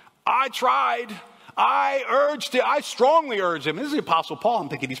 I tried. I strongly urged him. This is the Apostle Paul. I'm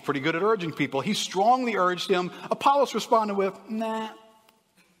thinking he's pretty good at urging people. He strongly urged him. Apollos responded with, nah,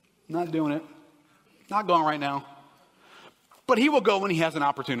 not doing it. Not going right now. But he will go when he has an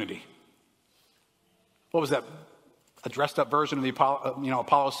opportunity. What was that? A dressed up version of the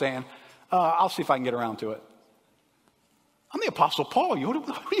Apollo saying, I'll see if I can get around to it. I'm the Apostle Paul. What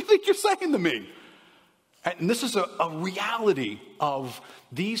do you think you're saying to me? And this is a reality of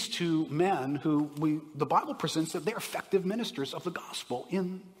these two men who the Bible presents that they're effective ministers of the gospel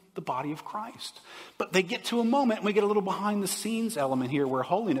in the body of Christ. But they get to a moment, and we get a little behind the scenes element here where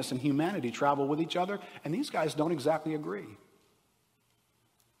holiness and humanity travel with each other, and these guys don't exactly agree.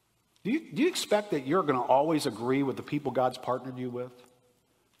 Do you expect that you're going to always agree with the people God's partnered you with?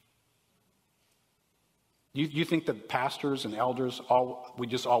 Do you think that pastors and elders, we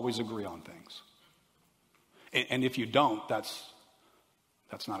just always agree on things? And if you don't, that's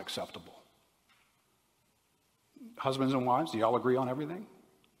not acceptable. Husbands and wives, do y'all agree on everything?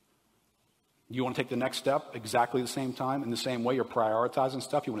 You want to take the next step exactly the same time, in the same way you're prioritizing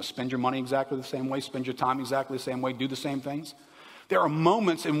stuff? You want to spend your money exactly the same way, spend your time exactly the same way, do the same things? There are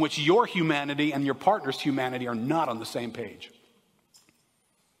moments in which your humanity and your partner's humanity are not on the same page.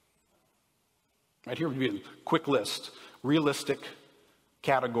 Right here would be a quick list, realistic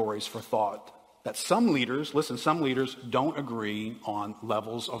categories for thought that some leaders don't agree on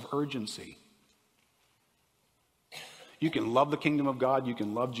levels of urgency. You can love the kingdom of God, you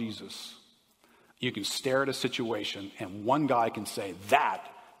can love Jesus. You can stare at a situation and one guy can say, that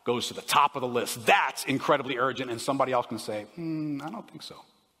goes to the top of the list. That's incredibly urgent. And somebody else can say, I don't think so.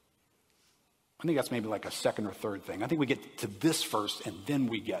 I think that's maybe like a second or third thing. I think we get to this first and then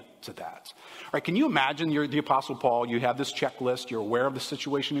we get to that. All right, can you imagine you're the Apostle Paul, you have this checklist, you're aware of the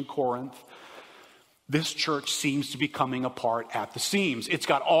situation in Corinth. This church seems to be coming apart at the seams. It's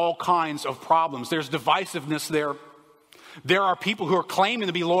got all kinds of problems. There's divisiveness there. There are people who are claiming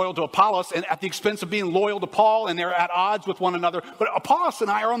to be loyal to Apollos and at the expense of being loyal to Paul, and they're at odds with one another. But Apollos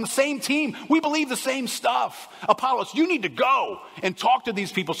and I are on the same team. We believe the same stuff. Apollos, you need to go and talk to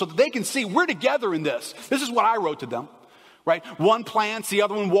these people so that they can see we're together in this. This is what I wrote to them, right? One plants, the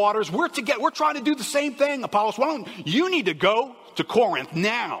other one waters. We're together. We're trying to do the same thing. Apollos, you need to go to Corinth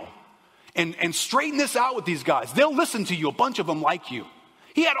now and straighten this out with these guys. They'll listen to you. A bunch of them like you.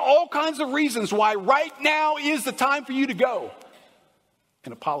 He had all kinds of reasons why right now is the time for you to go.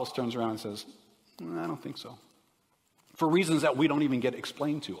 And Apollos turns around and says, I don't think so. For reasons that we don't even get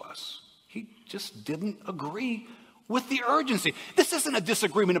explained to us. He just didn't agree with the urgency. This isn't a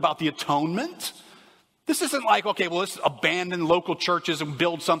disagreement about the atonement. This isn't like, okay, well, let's abandon local churches and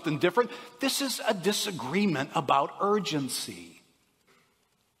build something different. This is a disagreement about urgency.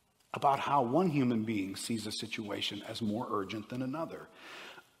 About how one human being sees a situation as more urgent than another.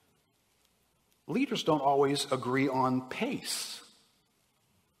 Leaders don't always agree on pace.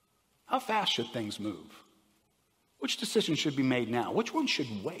 How fast should things move? Which decision should be made now? Which one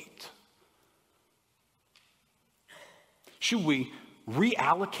should wait? Should we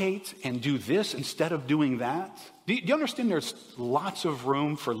reallocate and do this instead of doing that? Do you understand there's lots of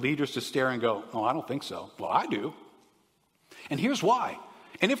room for leaders to stare and go, oh, I don't think so. Well, I do. And here's why.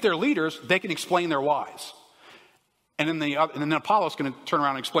 And if they're leaders, they can explain their whys. And then Apollos is going to turn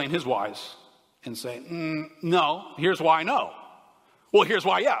around and explain his whys and say, no, here's why no. Well, here's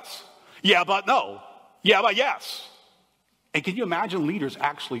why yes. Yeah, but no. Yeah, but yes. And can you imagine leaders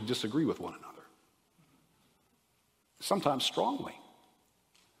actually disagree with one another? Sometimes strongly.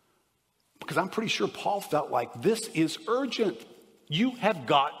 Because I'm pretty sure Paul felt like this is urgent. You have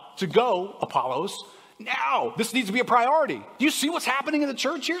got to go, Apollos, now. This needs to be a priority. Do you see what's happening in the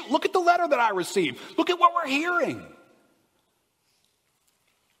church here? Look at the letter that I received. Look at what we're hearing.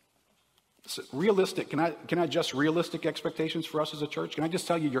 So realistic. Can I adjust realistic expectations for us as a church? Can I just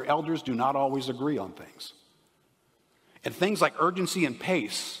tell you, your elders do not always agree on things. And things like urgency and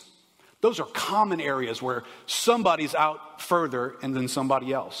pace, those are common areas where somebody's out further and then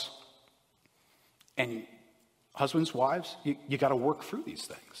somebody else. And husbands, wives, you got to work through these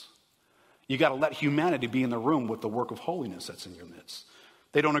things. You got to let humanity be in the room with the work of holiness that's in your midst.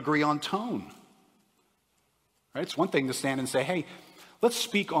 They don't agree on tone. Right? It's one thing to stand and say, hey, let's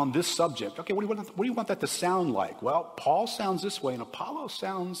speak on this subject. Okay, what do you want that to sound like? Well, Paul sounds this way and Apollos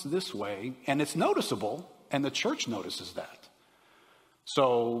sounds this way, and it's noticeable, and the church notices that.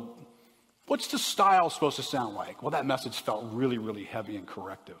 So what's the style supposed to sound like? Well, that message felt really, really heavy and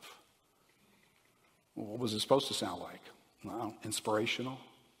corrective. Well, what was it supposed to sound like? Well, inspirational,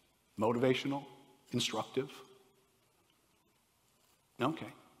 motivational, instructive.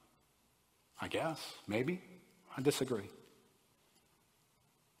 Okay. I guess, maybe. I disagree.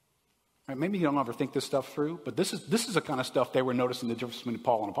 Right, maybe you don't ever think this stuff through, but this is the kind of stuff they were noticing the difference between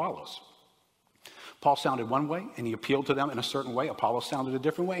Paul and Apollos. Paul sounded one way, and he appealed to them in a certain way. Apollos sounded a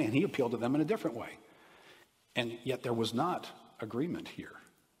different way, and he appealed to them in a different way. And yet there was not agreement here.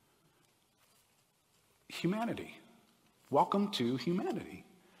 Humanity. Welcome to humanity.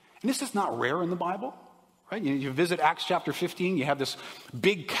 And this is not rare in the Bible. Right? You visit Acts chapter 15, you have this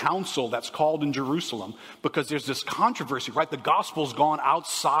big council that's called in Jerusalem because there's this controversy, right? The gospel's gone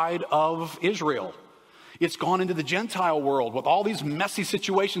outside of Israel. It's gone into the Gentile world with all these messy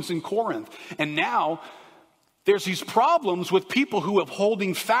situations in Corinth. And now there's these problems with people who are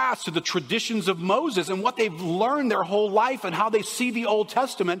holding fast to the traditions of Moses and what they've learned their whole life and how they see the Old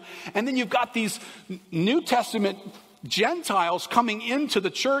Testament. And then you've got these New Testament Gentiles coming into the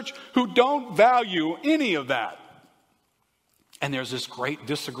church who don't value any of that. And there's this great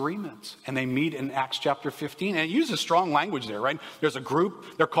disagreement. And they meet in Acts chapter 15. And it uses strong language there, right? There's a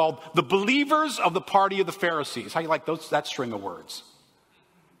group, they're called the believers of the party of the Pharisees. How you like that string of words?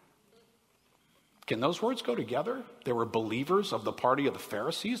 Can those words go together? There were believers of the party of the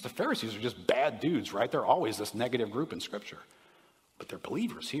Pharisees. The Pharisees are just bad dudes, right? They're always this negative group in Scripture. But they're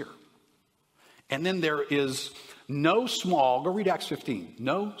believers here. And then there is no small, go read Acts 15,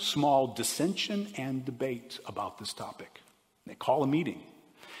 no small dissension and debate about this topic. They call a meeting.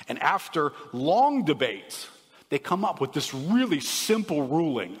 And after long debates, they come up with this really simple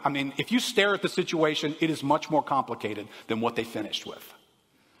ruling. I mean, if you stare at the situation, it is much more complicated than what they finished with.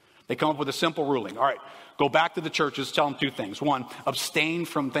 They come up with a simple ruling. All right, go back to the churches, tell them two things. One, abstain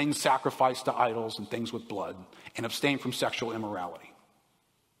from things sacrificed to idols and things with blood, and abstain from sexual immorality.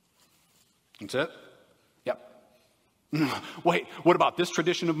 That's it? Yep. Wait, what about this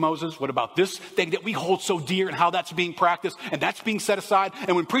tradition of Moses? What about this thing that we hold so dear and how that's being practiced and that's being set aside?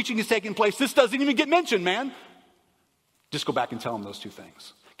 And when preaching is taking place, this doesn't even get mentioned, man. Just go back and tell them those two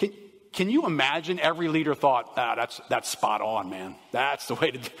things. Can you imagine every leader thought, that's spot on, man. That's the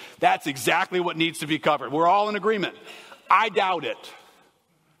way that's exactly what needs to be covered. We're all in agreement. I doubt it.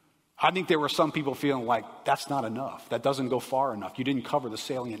 I think there were some people feeling like that's not enough. That doesn't go far enough. You didn't cover the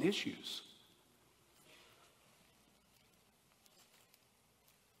salient issues.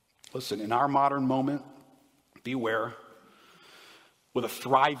 Listen, in our modern moment, beware. With a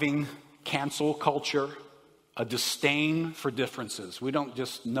thriving cancel culture, a disdain for differences. We don't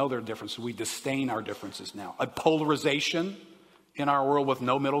just know there are differences, we disdain our differences now. A polarization in our world with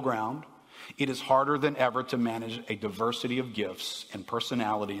no middle ground. It is harder than ever to manage a diversity of gifts and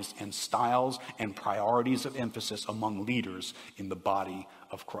personalities and styles and priorities of emphasis among leaders in the body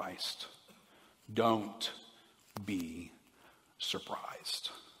of Christ. Don't be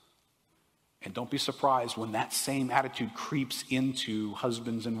surprised. And don't be surprised when that same attitude creeps into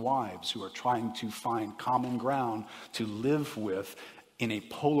husbands and wives who are trying to find common ground to live with in a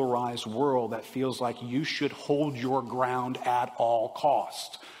polarized world that feels like you should hold your ground at all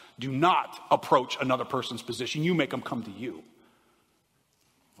cost. Do not approach another person's position. You make them come to you.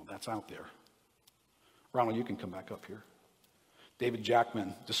 Well, that's out there. Ronald, you can come back up here. David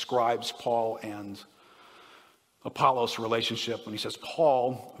Jackman describes Paul and Apollos' relationship when he says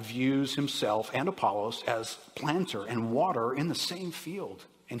Paul views himself and Apollos as planter and water in the same field.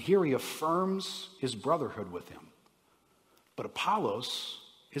 And here he affirms his brotherhood with him. But Apollos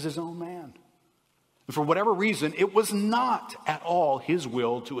is his own man. And for whatever reason, it was not at all his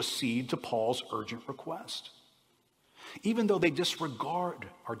will to accede to Paul's urgent request. Even though they disregard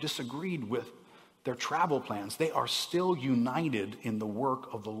or disagreed with their travel plans, they are still united in the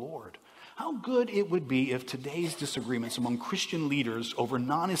work of the Lord. How good it would be if today's disagreements among Christian leaders over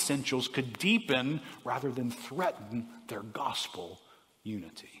non-essentials could deepen rather than threaten their gospel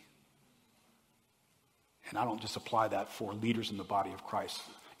unity. And I don't just apply that for leaders in the body of Christ.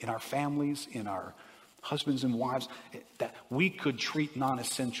 In our families, in our husbands and wives, that we could treat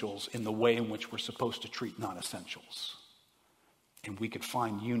non-essentials in the way in which we're supposed to treat non-essentials. And we could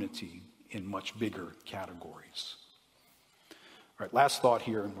find unity in much bigger categories. All right, last thought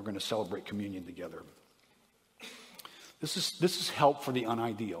here, and we're going to celebrate communion together. This is help for the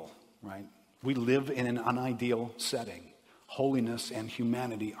unideal, right? We live in an unideal setting. Holiness and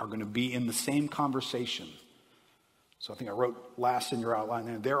humanity are going to be in the same conversation. So I think I wrote last in your outline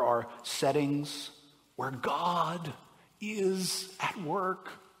there. There are settings where God is at work,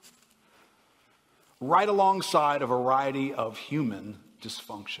 right alongside a variety of human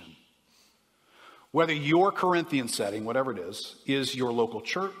dysfunction. Whether your Corinthian setting, whatever it is your local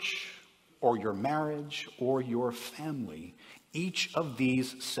church or your marriage or your family, each of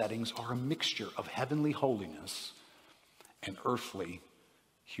these settings are a mixture of heavenly holiness and earthly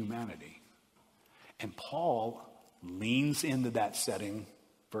humanity. And Paul leans into that setting.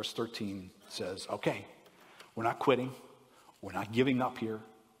 Verse 13 says, okay, we're not quitting. We're not giving up here.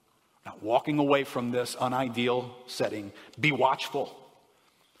 Not walking away from this unideal setting. Be watchful.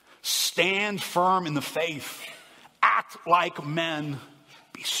 Stand firm in the faith. Act like men.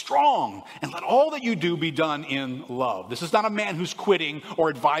 Be strong. And let all that you do be done in love. This is not a man who's quitting or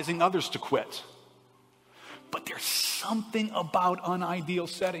advising others to quit. But there's something about unideal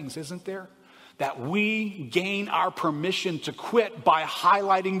settings, isn't there? That we gain our permission to quit by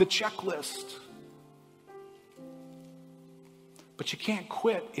highlighting the checklist. But you can't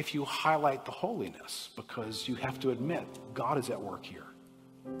quit if you highlight the holiness, because you have to admit God is at work here.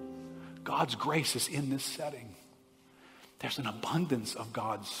 God's grace is in this setting. There's an abundance of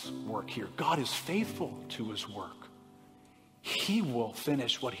God's work here. God is faithful to his work. He will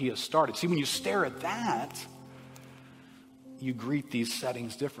finish what he has started. See, when you stare at that, you greet these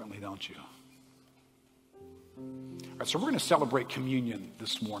settings differently, don't you? All right, so we're going to celebrate communion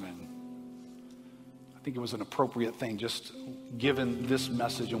this morning. I think it was an appropriate thing, just given this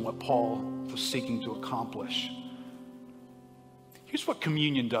message and what Paul was seeking to accomplish. Here's what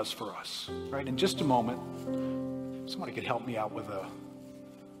communion does for us, right? In just a moment, somebody could help me out with the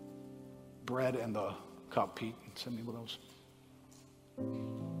bread and the cup, Pete, and send me one of those.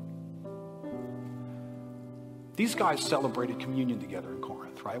 These guys celebrated communion together in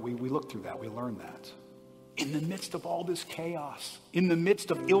Corinth, right? We looked through that. We learned that. In the midst of all this chaos, in the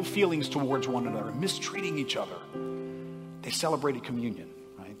midst of ill feelings towards one another, mistreating each other, they celebrated communion,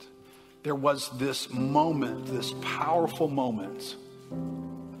 right? There was this moment, this powerful moment,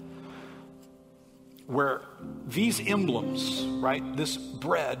 where these emblems, right, this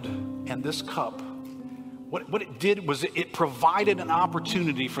bread and this cup, what it did was it provided an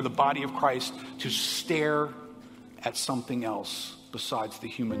opportunity for the body of Christ to stare at something else besides the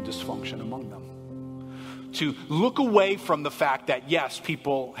human dysfunction among them. To look away from the fact that, yes,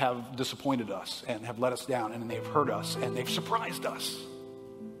 people have disappointed us and have let us down and they've hurt us and they've surprised us.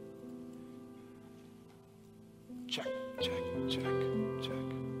 Check, check, check, check.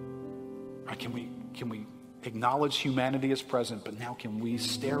 All right, can we acknowledge humanity as present, but now can we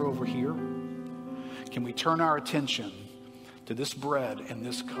stare over here? Can we turn our attention to this bread and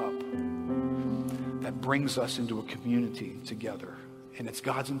this cup that brings us into a community together? And it's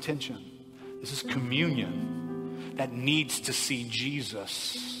God's intention. This is communion that needs to see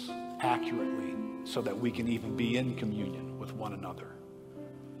Jesus accurately so that we can even be in communion with one another.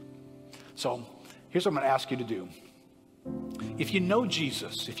 So here's what I'm going to ask you to do. If you know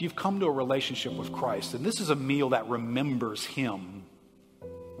Jesus, if you've come to a relationship with Christ, then this is a meal that remembers him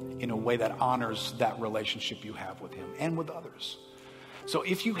in a way that honors that relationship you have with him and with others. So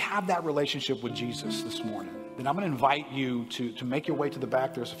if you have that relationship with Jesus this morning, then I'm going to invite you to make your way to the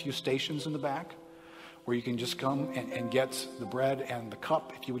back. There's a few stations in the back where you can just come and get the bread and the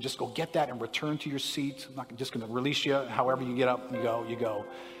cup. If you would just go get that and return to your seat. I'm not just going to release you. However you get up and you go.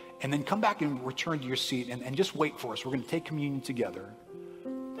 And then come back and return to your seat and just wait for us. We're going to take communion together.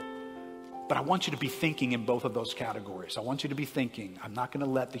 But I want you to be thinking in both of those categories. I want you to be thinking, I'm not going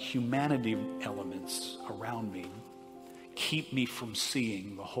to let the humanity elements around me keep me from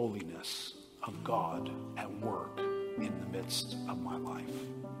seeing the holiness of God at work in the midst of my life.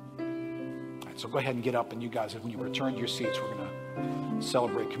 All right, so go ahead and get up, and you guys, when you return to your seats, we're going to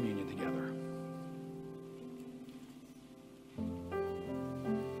celebrate communion together.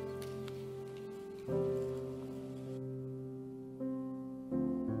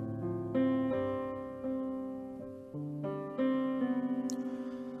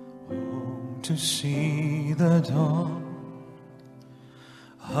 to see the dawn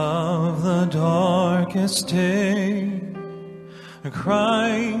of the darkest day,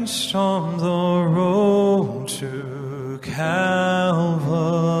 Christ on the road to Calvary,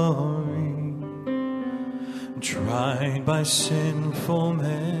 tried by sinful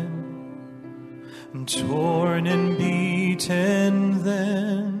men, torn and beaten,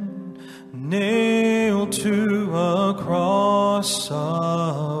 then nailed to a cross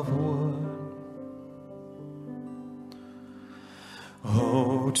of wood.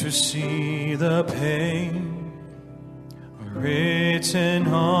 Oh, to see the pain written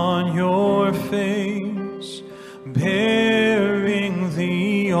on your face, bearing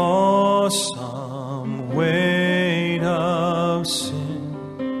the awesome weight of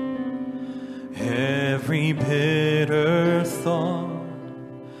sin. Every bitter thought,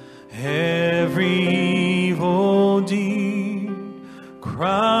 every evil deed,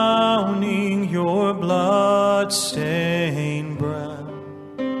 crowning your blood-stained brow.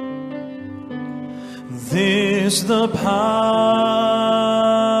 This the power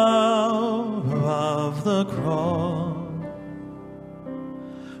of the cross.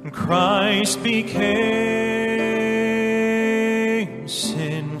 Christ became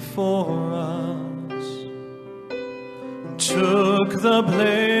sin for us, took the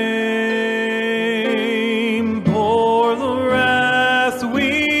blame, bore the wrath.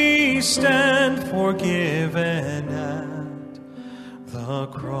 We stand forgiven at the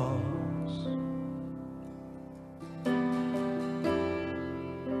cross.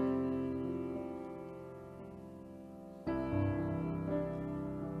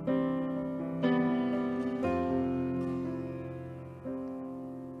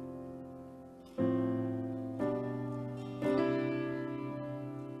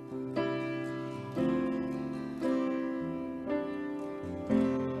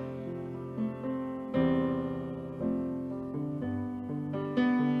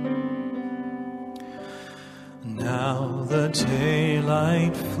 Now the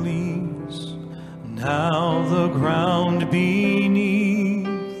daylight flees, now the ground beneath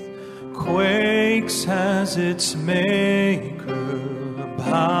quakes as its maker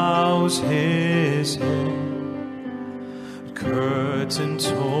bows his head. Curtain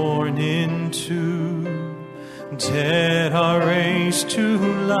torn in two, dead are raised to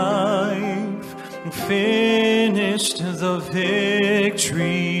life, finished the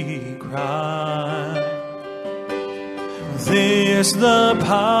victory cry. This the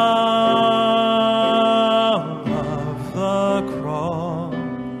power of the cross.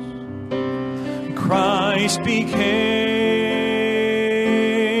 Christ became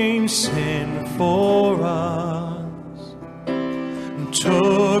sin for us,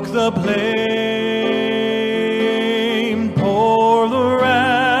 took the blame, bore the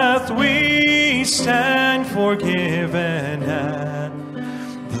wrath. We stand forgiven at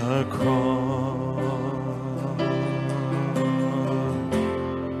the cross.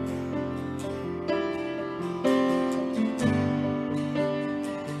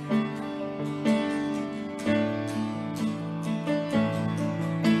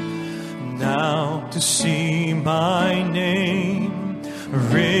 Now to see my name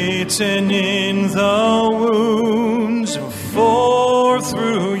written in the wounds, for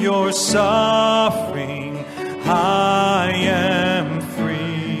through your suffering I am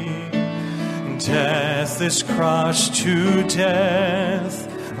free. Death is crushed to death,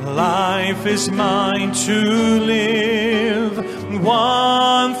 life is mine to live,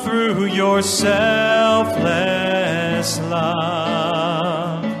 won through your selfless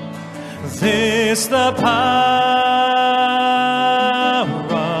love. This the power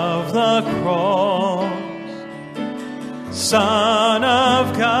of the cross. Son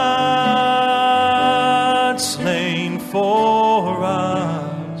of God, slain for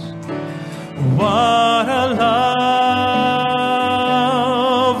us. What a love,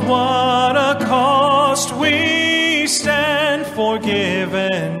 what a cost. We stand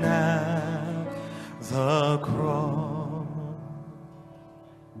forgiven at the cross.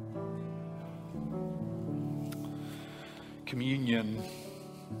 Communion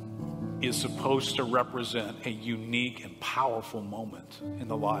is supposed to represent a unique and powerful moment in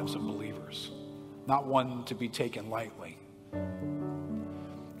the lives of believers, not one to be taken lightly.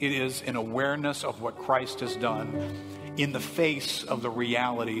 It is an awareness of what Christ has done in the face of the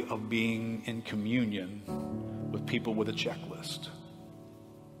reality of being in communion with people with a checklist.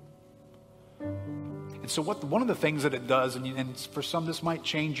 And so one of the things that it does, and for some this might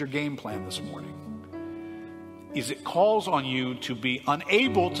change your game plan this morning, is it calls on you to be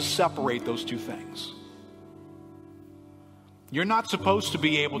unable to separate those two things. You're not supposed to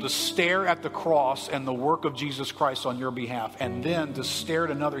be able to stare at the cross and the work of Jesus Christ on your behalf and then to stare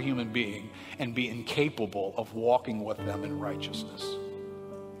at another human being and be incapable of walking with them in righteousness.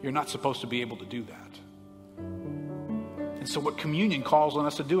 You're not supposed to be able to do that. And so what communion calls on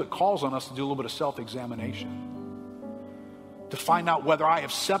us to do, it calls on us to do a little bit of self-examination. To find out whether I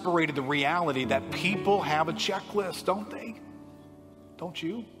have separated the reality that people have a checklist, don't they? Don't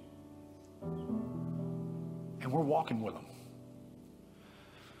you? And we're walking with them.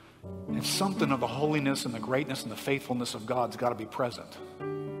 And something of the holiness and the greatness and the faithfulness of God's got to be present.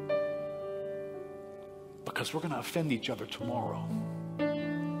 Because we're going to offend each other tomorrow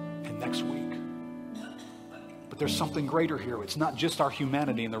and next week. But there's something greater here. It's not just our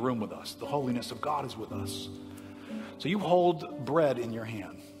humanity in the room with us. The holiness of God is with us. So you hold bread in your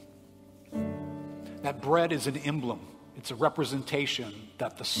hand. That bread is an emblem. It's a representation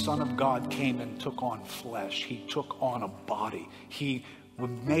that the Son of God came and took on flesh. He took on a body. He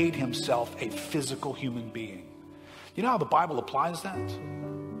made himself a physical human being. You know how the Bible applies that?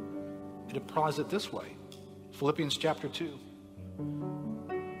 It applies it this way. Philippians chapter 2.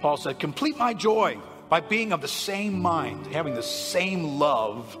 Paul said, complete my joy by being of the same mind, having the same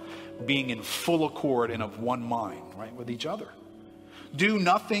love, being in full accord and of one mind, right, with each other. Do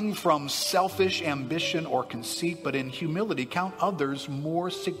nothing from selfish ambition or conceit, but in humility count others more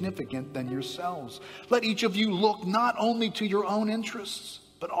significant than yourselves. Let each of you look not only to your own interests,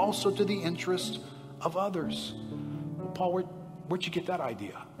 but also to the interests of others. Well, Paul, where'd you get that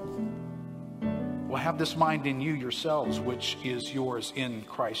idea? Well, have this mind in you yourselves, which is yours in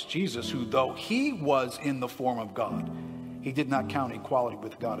Christ Jesus, who though he was in the form of God, he did not count equality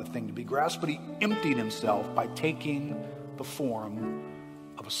with God a thing to be grasped, but he emptied himself by taking the form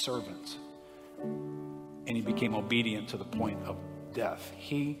of a servant. And he became obedient to the point of death.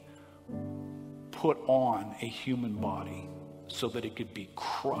 He put on a human body so that it could be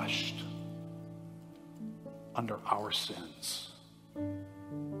crushed under our sins.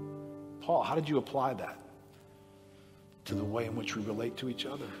 Paul, how did you apply that to the way in which we relate to each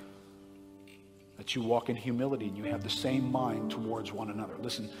other? That you walk in humility and you have the same mind towards one another.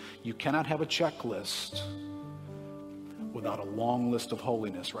 Listen, you cannot have a checklist without a long list of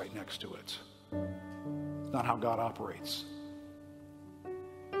holiness right next to it. It's not how God operates.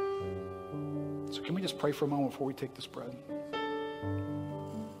 So can we just pray for a moment before we take this bread?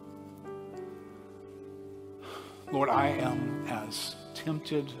 Lord, I am as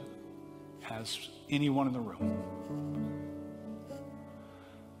tempted as anyone in the room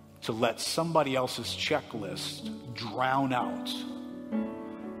to let somebody else's checklist drown out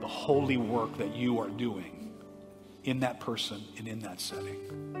the holy work that you are doing in that person and in that setting.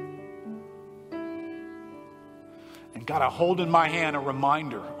 And God, I hold in my hand a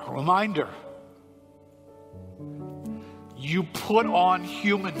reminder. You put on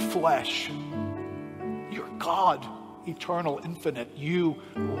human flesh. You're God, eternal, infinite. You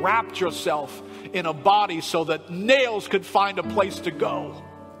wrapped yourself in a body so that nails could find a place to go.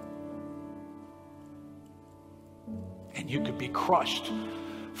 And you could be crushed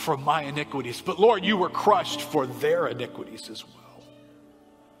for my iniquities. But Lord, you were crushed for their iniquities as well.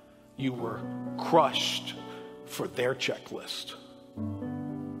 You were crushed for their checklist.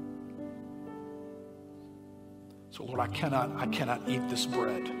 So Lord, I cannot eat this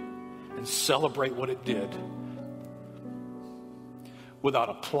bread and celebrate what it did without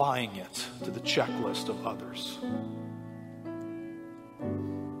applying it to the checklist of others.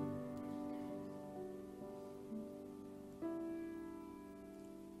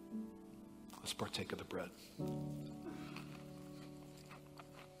 Let's partake of the bread.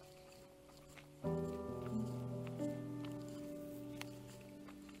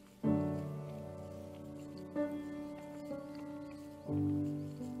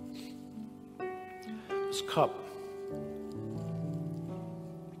 This cup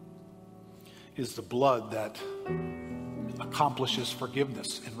is the blood that accomplishes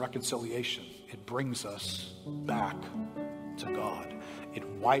forgiveness and reconciliation. It brings us back to God. It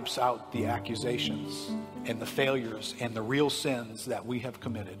wipes out the accusations and the failures and the real sins that we have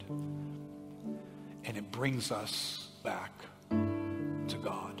committed. And it brings us back to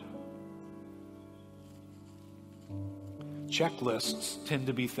God. Checklists tend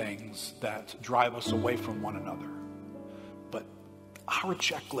to be things that drive us away from one another. But our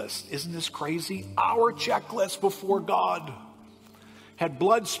checklist, isn't this crazy? Our checklist before God had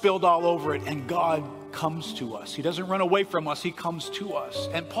blood spilled all over it, and God comes to us. He doesn't run away from us. He comes to us.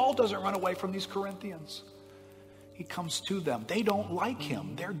 And Paul doesn't run away from these Corinthians. He comes to them. They don't like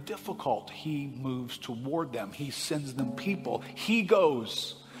him. They're difficult. He moves toward them. He sends them people. He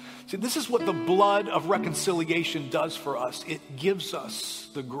goes See, this is what the blood of reconciliation does for us. It gives us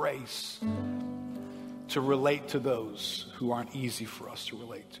the grace to relate to those who aren't easy for us to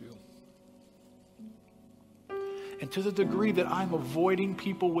relate to. And to the degree that I'm avoiding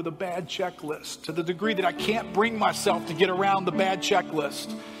people with a bad checklist, to the degree that I can't bring myself to get around the bad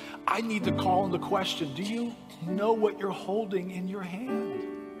checklist, I need to call into question, do you know what you're holding in your hand?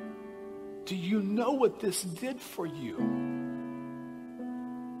 Do you know what this did for you?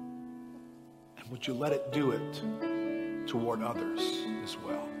 And would you let it do it toward others as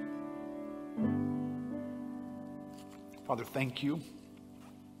well? Father, thank you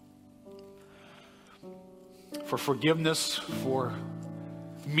for forgiveness, for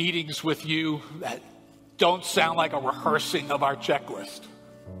meetings with you that don't sound like a rehearsing of our checklist,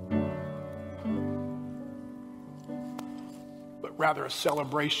 but rather a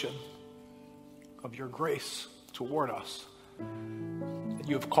celebration of your grace toward us. That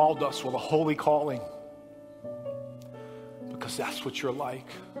you have called us with a holy calling, because that's what you're like.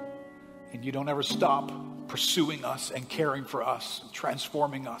 And you don't ever stop pursuing us and caring for us, and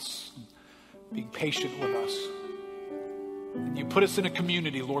transforming us, and being patient with us. And you put us in a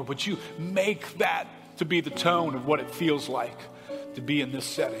community, Lord. Would you make that to be the tone of what it feels like to be in this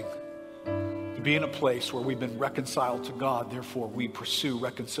setting, to be in a place where we've been reconciled to God, therefore we pursue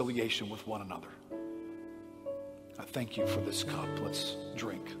reconciliation with one another. I thank you for this cup. Let's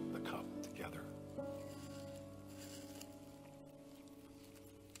drink the cup together.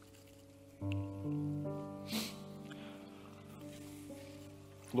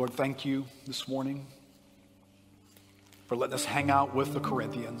 Lord, thank you this morning for letting us hang out with the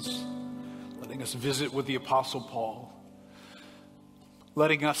Corinthians, letting us visit with the Apostle Paul,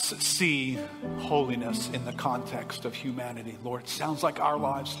 letting us see holiness in the context of humanity. Lord, it sounds like our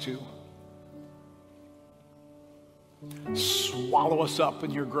lives too. Swallow us up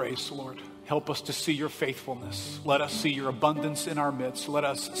in your grace, Lord. Help us to see your faithfulness. Let us see your abundance in our midst. Let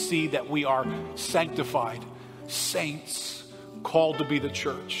us see that we are sanctified saints, called to be the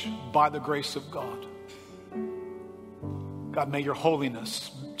church by the grace of God. God, may your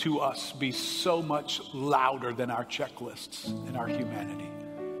holiness to us be so much louder than our checklists and our humanity.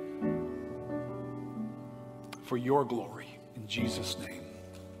 For your glory, in Jesus' name.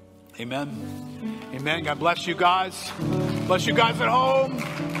 Amen. Amen. God bless you guys. Bless you guys at home.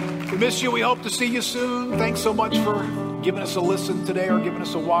 We miss you. We hope to see you soon. Thanks so much for giving us a listen today or giving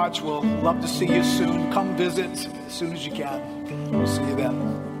us a watch. We'll love to see you soon. Come visit as soon as you can. We'll see you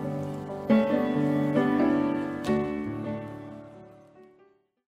then.